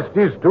contest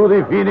is to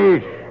the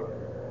finish.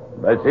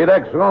 By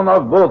selection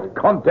of both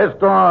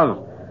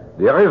contestants,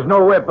 there is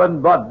no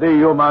weapon but the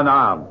human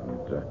arm.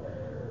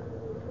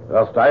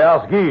 First, I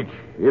ask each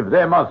if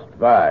they must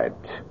fight.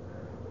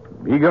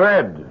 Big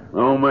Red.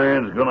 No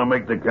man's gonna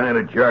make the kind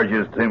of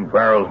charges Tim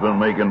Farrell's been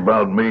making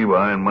about me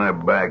behind my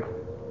back.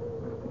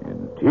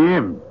 And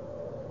Tim.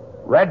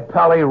 Red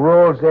Pelly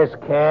rules this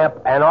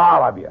camp and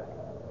all of you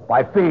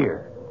by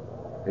fear.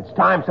 It's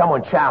time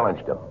someone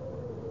challenged him.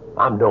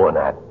 I'm doing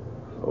that.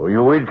 So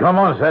you will come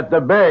on, set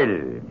the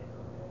bell.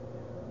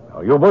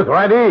 Are you both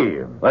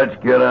ready? Let's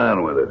get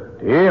on with it.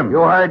 Tim.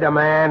 You heard the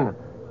man.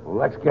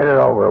 Let's get it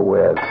over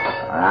with.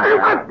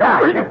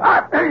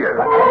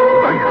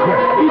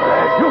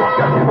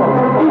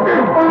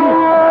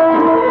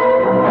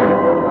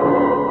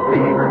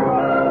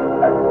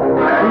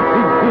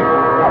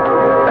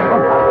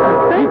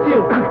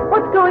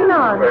 What's going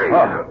on?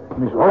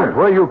 Miss Holmes,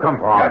 where you come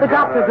from? The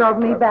doctor drove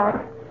me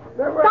back.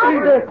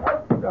 Stop this!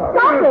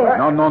 Stop it!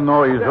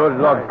 No, it's old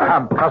log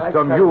camp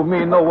custom. You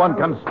mean no one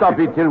can stop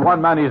it till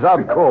one man is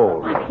out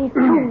cold. He's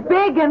too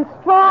big and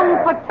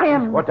strong for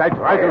Tim. What I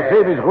try to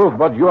say, Miss Ruth,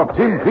 but your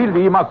Tim feels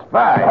he must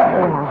fight.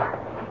 Yeah.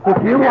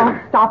 If you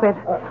won't stop it,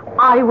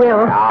 I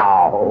will.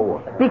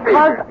 Now.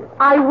 Because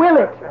I will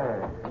it.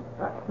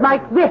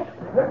 Like this.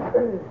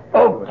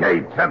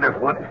 Okay,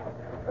 Tenderfoot.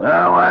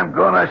 Now I'm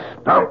gonna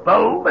stomp the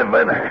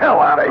living hell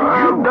out of you.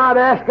 I'm not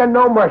asking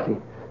no mercy.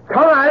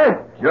 Come on.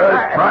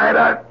 Just try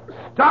to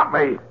stop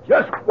me.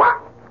 Just what?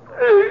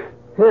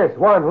 Here's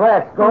one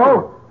last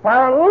go.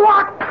 For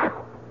luck.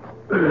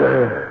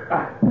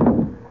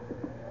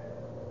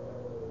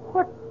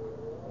 What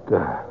the...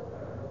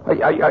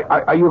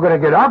 Are you going to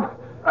get up?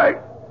 I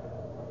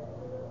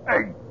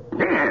can't.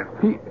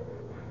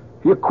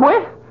 You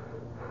quit?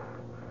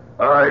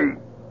 I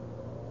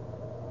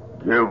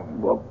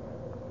give up.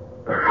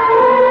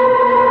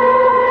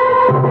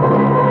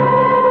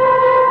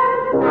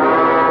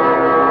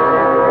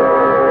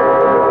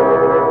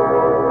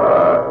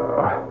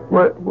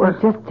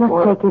 Just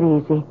take it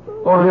easy.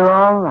 You're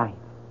all right.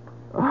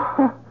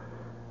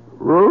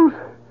 Ruth?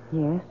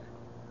 Yes?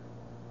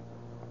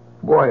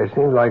 Boy, it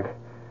seems like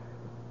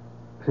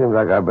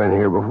I've been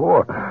here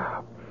before.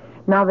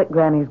 Now that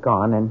Granny's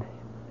gone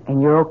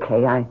and you're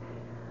okay,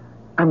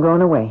 I'm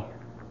going away.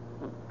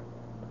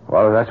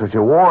 Well, if that's what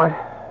you want.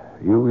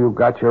 You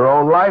got your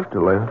own life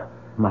to live.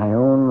 My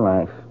own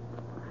life.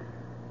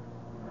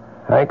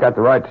 I ain't got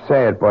the right to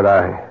say it, but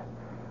I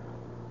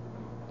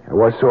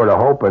was sort of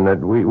hoping that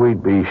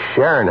we'd be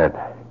sharing it.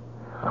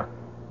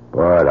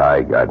 But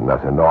I got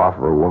nothing to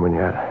offer a woman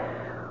yet.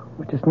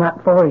 We're just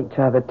not for each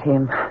other,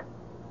 Tim.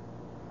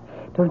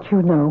 Don't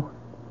you know?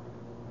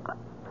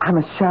 I'm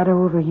a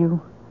shadow over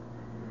you.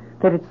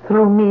 That it's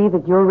through me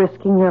that you're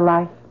risking your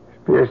life.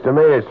 It appears to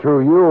me it's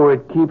through you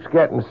it keeps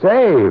getting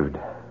saved.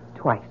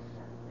 Twice.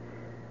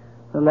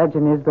 The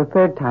legend is the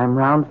third time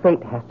round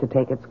fate has to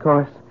take its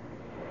course.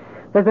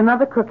 There's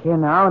another crook here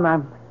now, and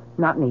I'm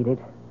not needed.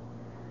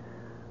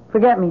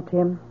 Forget me,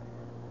 Tim.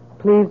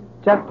 Please,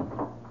 just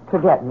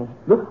forget me.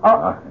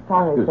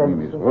 Sorry, Excuse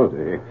me, Miss Sir.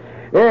 Ruth.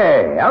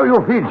 Hey, how you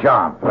feel,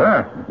 champ?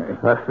 Huh?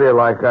 I feel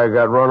like I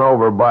got run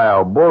over by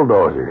a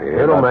bulldozer.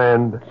 It'll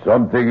mend.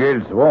 Something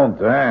else won't,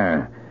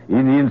 eh?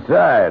 In the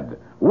inside.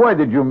 Why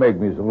did you make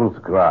Miss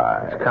Ruth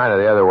cry? It's kind of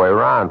the other way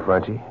around,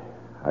 Frenchie.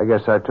 I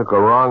guess I took a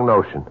wrong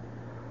notion.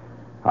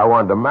 I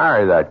wanted to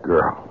marry that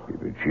girl.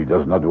 But she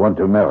does not want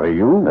to marry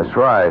you. That's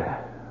right.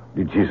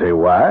 Did she say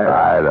why?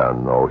 I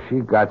don't know. She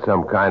got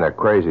some kind of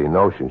crazy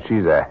notion.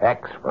 She's a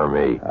hex for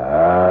me.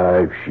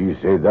 If she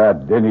say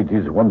that, then it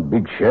is one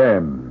big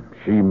shame.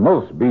 She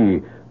must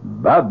be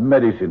bad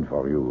medicine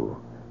for you.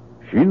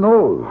 She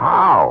knows.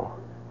 How?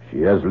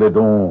 She has le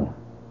don,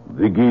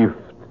 the gift.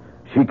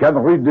 She can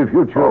read the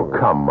future. Oh,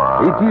 come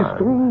on. It is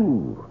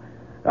true.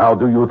 How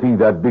do you think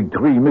that big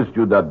tree missed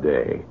you that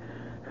day?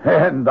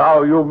 And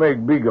now you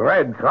make Big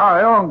Red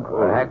cry,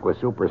 Uncle. The heck with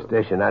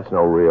superstition, that's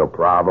no real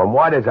problem.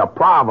 What is a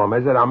problem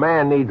is that a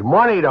man needs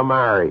money to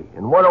marry.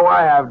 And what do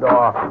I have to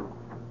offer?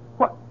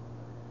 What?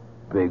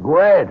 Big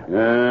Red.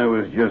 I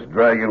was just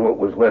dragging what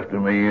was left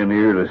of me in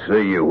here to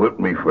say you whipped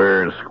me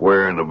fair and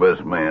square and the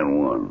best man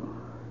won.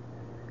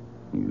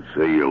 You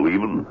say you're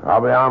leaving?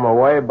 I'll be on my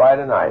way by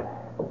tonight.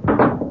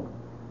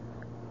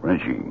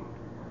 Frenchie,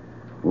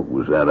 what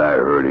was that I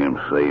heard him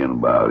saying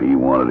about he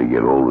wanted to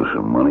get hold of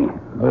some money?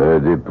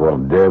 The poor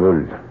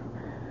devil.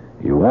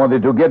 He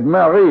wanted to get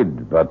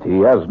married, but he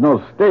has no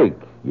stake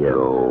yet.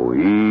 So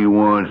he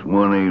wants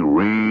money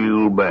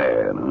real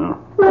bad, huh?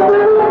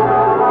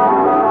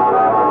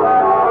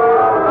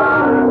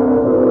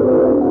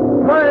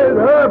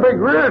 Big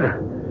Red.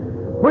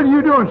 What are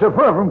you doing so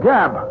far from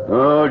camp?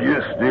 Oh,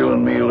 just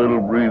stealing me a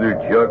little breather,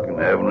 Chuck, and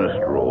having a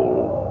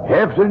stroll.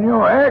 Hefting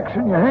your axe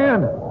in your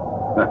hand?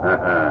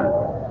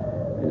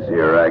 This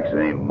here axe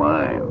ain't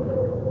mine.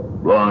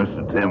 Belongs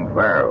to Tim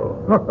Farrell.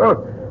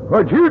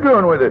 What you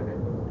doing with it?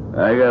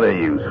 I got a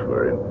use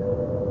for it.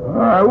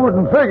 I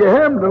wouldn't figure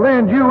him to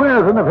lend you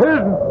anything of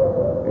his.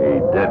 He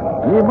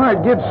didn't. He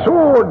might get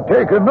sore and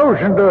take a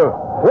notion to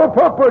whoop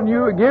up on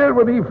you again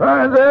when he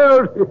finds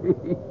out.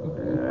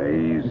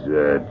 He's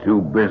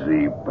too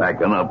busy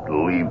packing up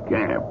to leave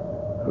camp.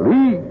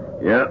 Leave?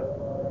 Yeah.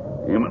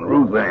 Him and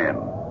Ruth Ann.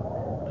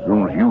 As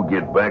soon as you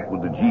get back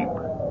with the Jeep.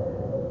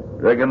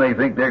 Reckon they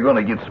think they're going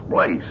to get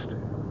spliced.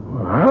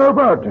 How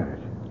about that?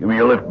 Give me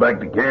a lift back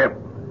to camp.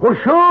 Oh,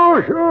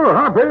 sure.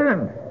 Hop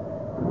in.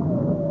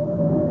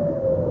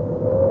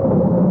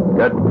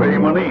 Got to pay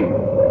money.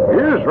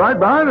 Yes, right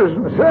behind us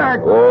in the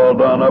sack. All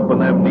done up in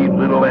them neat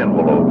little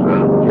envelopes,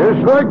 huh?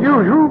 Just like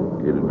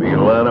usual. It'd be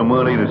a lot of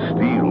money to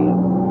steal.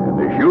 And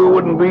there sure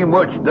wouldn't be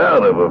much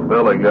doubt if a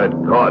fella got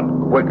caught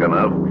quick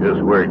enough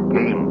just where it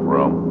came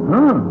from.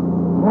 Huh?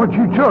 What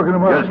you talking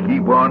about? Just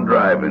keep on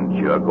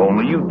driving, Chuck.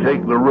 Only you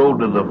take the road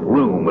to the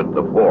flume at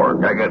the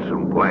fork. I got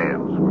some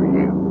plans for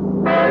you.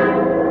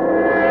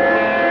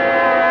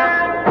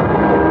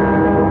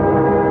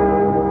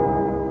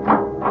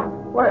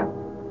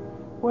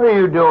 What are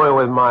you doing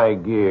with my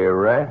gear,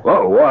 Red?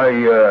 Oh, why,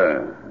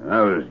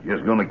 I was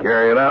just going to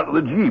carry it out to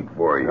the Jeep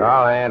for you.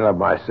 I'll handle it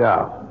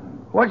myself.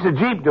 What's the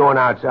Jeep doing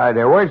outside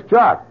there? Where's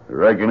Chuck? I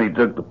reckon he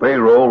took the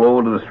payroll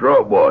over to the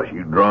straw wash.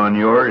 You drawing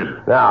yours?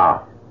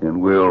 No.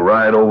 And we'll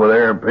ride over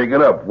there and pick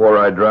it up before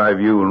I drive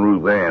you and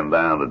Ruth Ann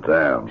down to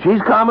town.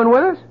 She's coming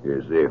with us?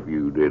 As if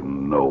you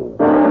didn't know.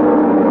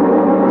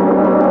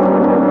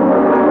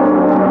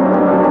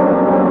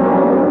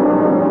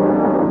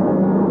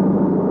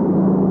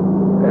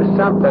 There's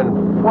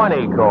something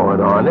funny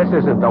going on. This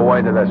isn't the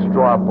way to the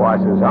straw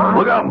bosses, huh?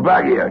 Look out in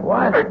back of you.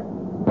 What? It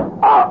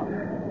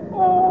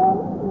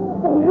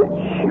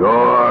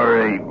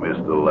sure ain't,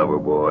 Mr.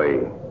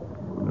 Loverboy.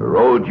 The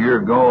road you're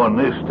going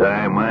this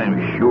time,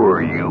 I'm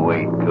sure you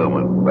ain't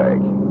coming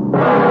back.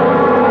 I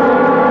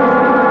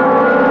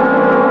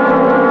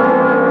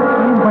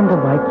wonder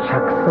why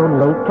Chuck's so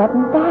late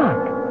getting back.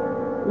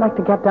 I'd like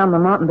to get down the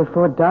mountain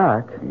before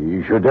dark.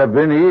 He should have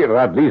been here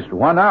at least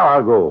 1 hour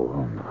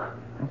ago.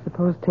 I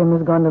suppose Tim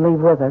is going to leave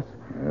with us.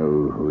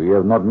 We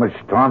have not much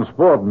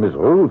transport, Miss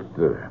Ruth.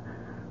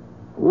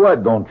 Why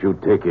don't you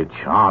take a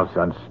chance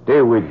and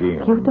stay with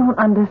him? You don't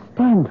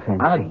understand,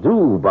 Frenchy. I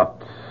do,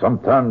 but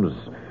sometimes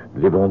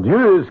le bon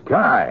Dieu is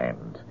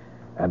kind.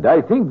 And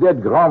I think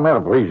that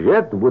Grand-Mère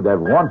Brigitte would have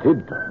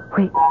wanted...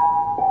 Wait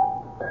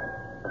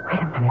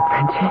a minute,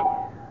 Frenchy.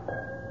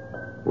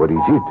 What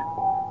is it?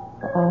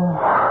 Oh,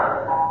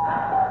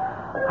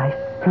 I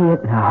see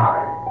it now.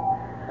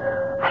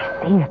 I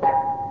see it.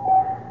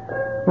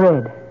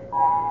 Red.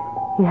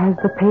 He has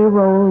the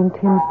payroll in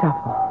Tim's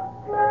duffel.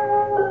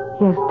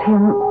 He has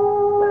Tim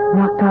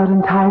knocked out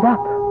and tied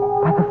up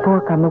by the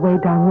fork on the way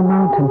down the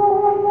mountain.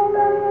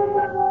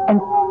 And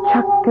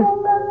Chuck is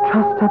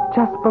trussed up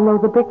just below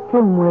the big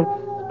flume where it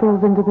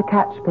spills into the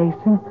catch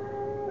basin.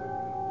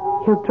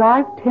 He'll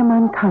drive Tim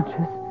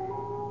unconscious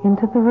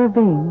into the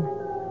ravine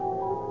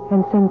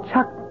and send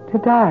Chuck to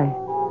die,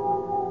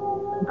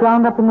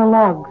 ground up in the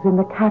logs in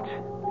the catch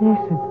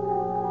basin.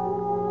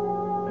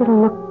 It'll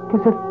look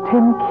as if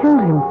Tim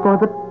killed him for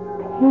the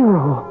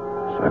payroll.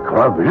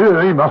 Sacre Dieu,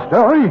 he must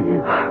die.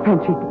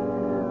 Frenchy,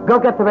 go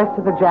get the rest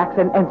of the jacks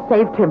and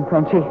save Tim,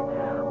 Frenchy.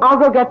 I'll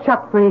go get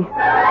Chuck free.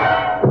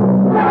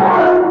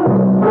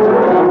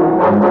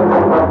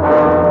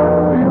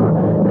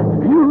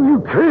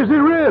 You crazy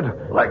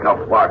Red. Like a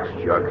fox,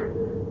 Chuck.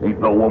 Ain't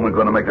no woman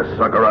gonna make a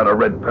sucker out of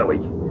Red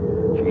Pelly.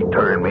 She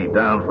turned me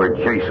down for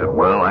chasing.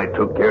 Well, I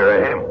took care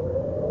of him.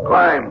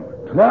 Climb.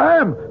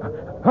 Climb?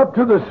 Up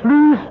to the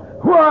sluice?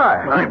 Why?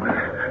 I'm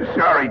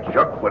sorry,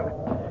 Chuck, but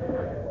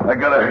I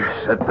gotta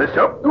set this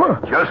up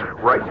just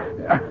right.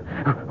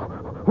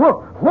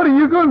 What are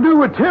you going to do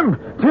with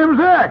Tim's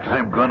axe?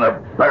 I'm gonna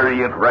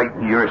bury it right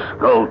in your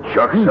skull,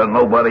 Chuck, so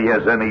nobody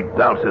has any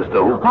doubts as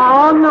to who...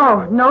 Oh,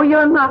 no. No,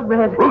 you're not,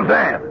 Red. Ruth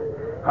Ann,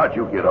 how'd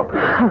you get up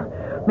here?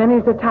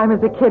 Many's the time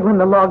as a kid when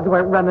the logs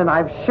weren't running,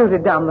 I've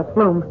shooted down the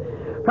flume.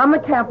 From the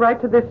camp right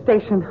to this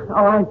station.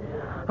 Oh,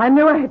 I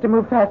knew I had to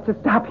move fast to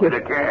stop you.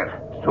 You can't.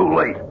 It's too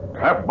late.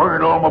 I've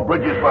burned all my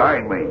bridges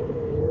behind me.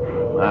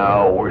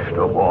 Now, worst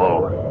of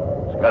all,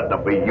 it's got to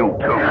be you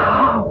two.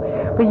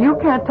 Oh, but you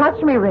can't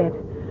touch me, Red.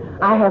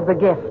 I have the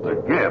gift. The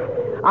gift?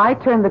 I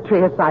turned the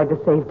tree aside to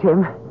save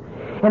Tim,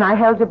 and I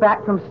held you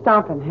back from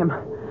stomping him.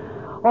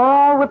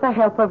 All with the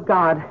help of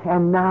God,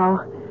 and now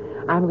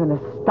I'm going to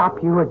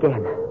stop you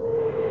again.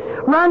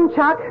 Run,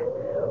 Chuck.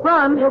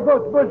 Run.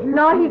 But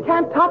No, he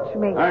can't touch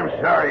me. I'm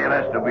sorry it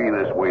has to be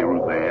this way,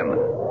 Ruth Ann.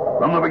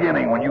 From the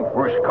beginning, when you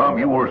first come,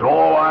 you was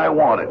all I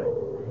wanted.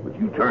 But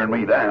you turned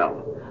me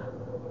down.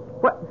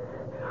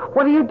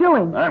 What are you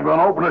doing? I'm going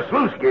to open a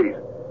sluice gate.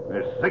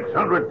 There's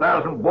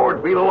 600,000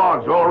 board feet of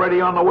logs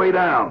already on the way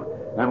down.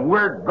 And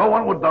we're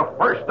going with the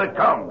first that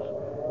comes.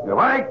 If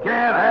I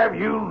can't have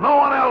you, no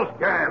one else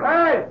can.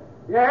 Hey,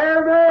 you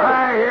hear me?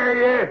 I hear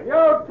you.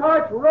 You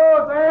touch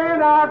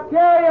Roseanne, I'll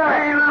kill you.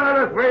 Ain't none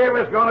of the three of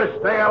us going to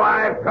stay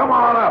alive. Come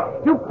on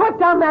up. You put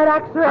down that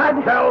axe, Red.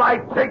 Until I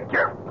take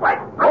your flat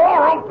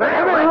coral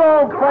tail. Give me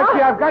room, Quincy.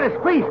 I've got his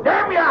piece.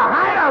 Damn your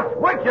hide, I'll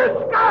switch your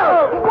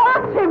skull.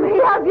 Watch him. He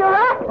has your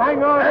axe.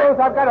 Hang on, Rose.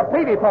 I've got a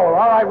peavy pole.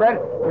 All right, Red.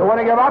 You want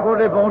to give up? We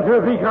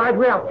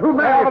have too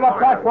many. Get over the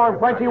platform,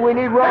 Quincy. We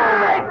need Rose.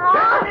 Hey,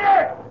 damn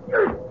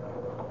you!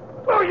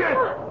 Oh, you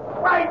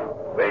right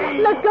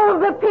me! Let go of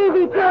the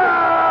peavy, Tim. He'll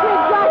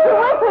drag you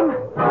with him.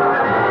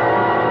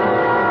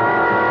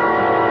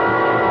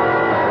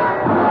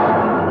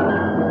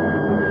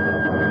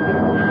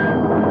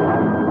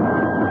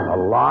 The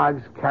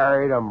logs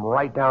carried him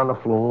right down the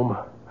flume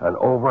and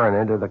over and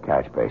into the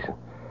catch basin.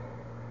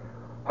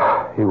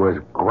 He was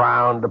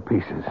ground to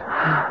pieces.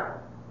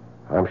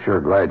 I'm sure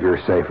glad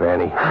you're safe,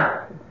 Annie.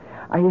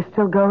 Are you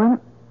still going?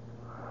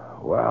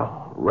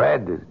 Well,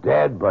 Red is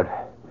dead, but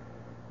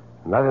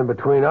nothing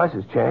between us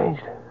has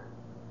changed.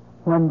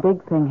 One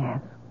big thing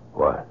has.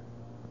 What?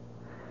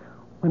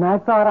 When I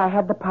thought I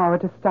had the power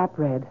to stop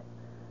Red,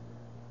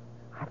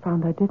 I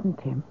found I didn't,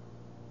 Tim.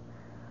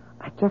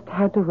 I just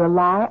had to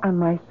rely on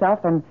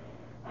myself and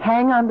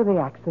hang onto the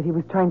axe that he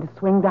was trying to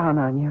swing down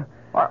on you.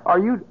 Are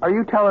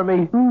you telling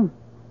me?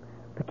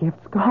 The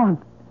gift's gone.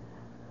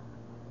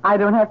 I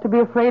don't have to be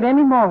afraid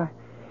anymore.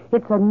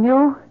 It's a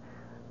new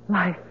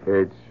life.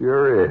 It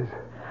sure is.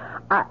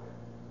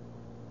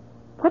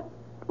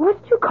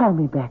 What did you call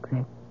me back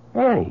then?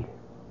 Annie.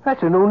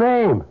 That's a new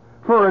name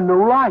for a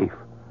new life.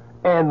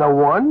 And the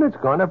one that's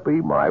going to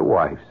be my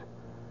wife's.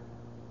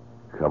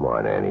 Come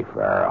on, Annie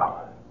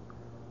Farrell.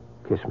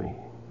 Kiss me,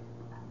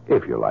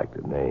 if you like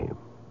the name.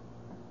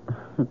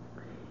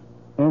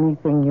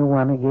 Anything you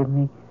want to give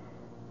me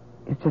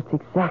is just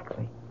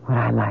exactly what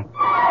I like.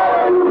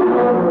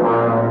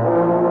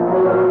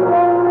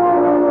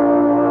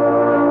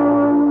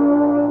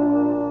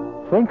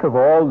 Think of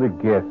all the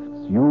gifts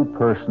you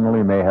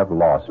personally may have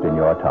lost in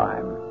your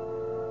time,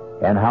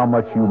 and how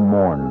much you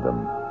mourned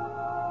them.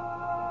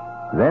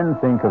 Then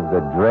think of the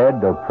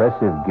dread,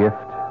 oppressive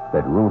gift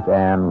that Ruth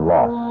Ann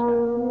lost,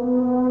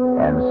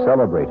 and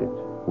celebrate it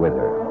with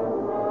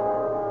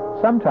her.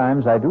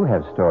 Sometimes I do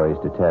have stories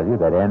to tell you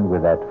that end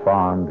with that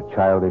fond,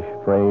 childish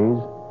phrase,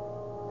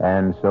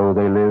 and so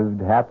they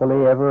lived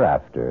happily ever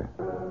after.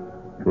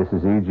 This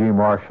is E.G.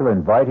 Marshall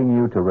inviting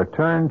you to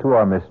return to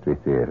our Mystery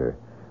Theater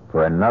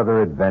for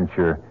another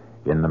adventure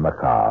in the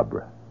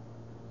macabre.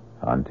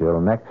 Until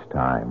next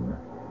time,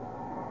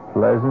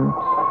 pleasant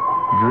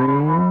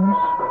dreams.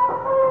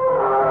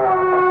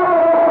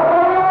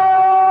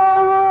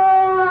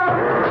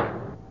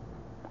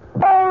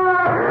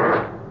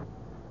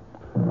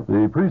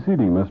 The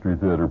preceding Mystery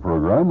Theater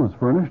program was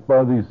furnished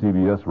by the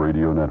CBS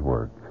Radio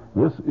Network.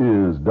 This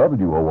is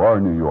WOR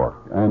New York,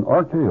 an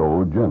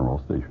RKO General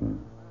Station.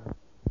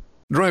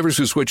 Drivers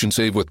who switch and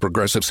save with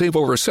Progressive save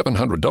over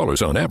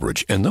 $700 on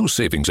average, and those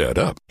savings add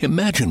up.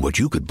 Imagine what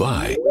you could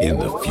buy in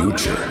the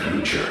future.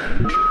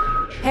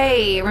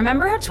 Hey,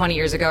 remember how 20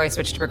 years ago I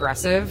switched to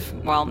Progressive?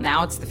 Well,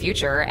 now it's the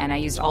future, and I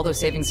used all those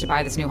savings to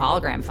buy this new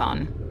hologram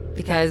phone.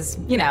 Because,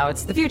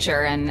 it's the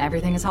future, and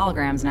everything is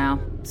holograms now.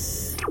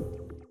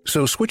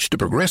 So switch to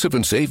Progressive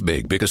and save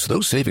big, because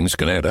those savings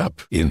can add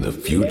up in the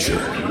future.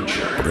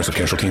 Progressive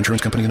Casualty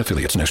Insurance Company and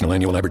Affiliates. National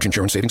annual average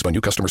insurance savings by new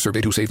customers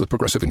surveyed who saved with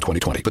Progressive in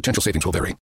 2020. Potential savings will vary.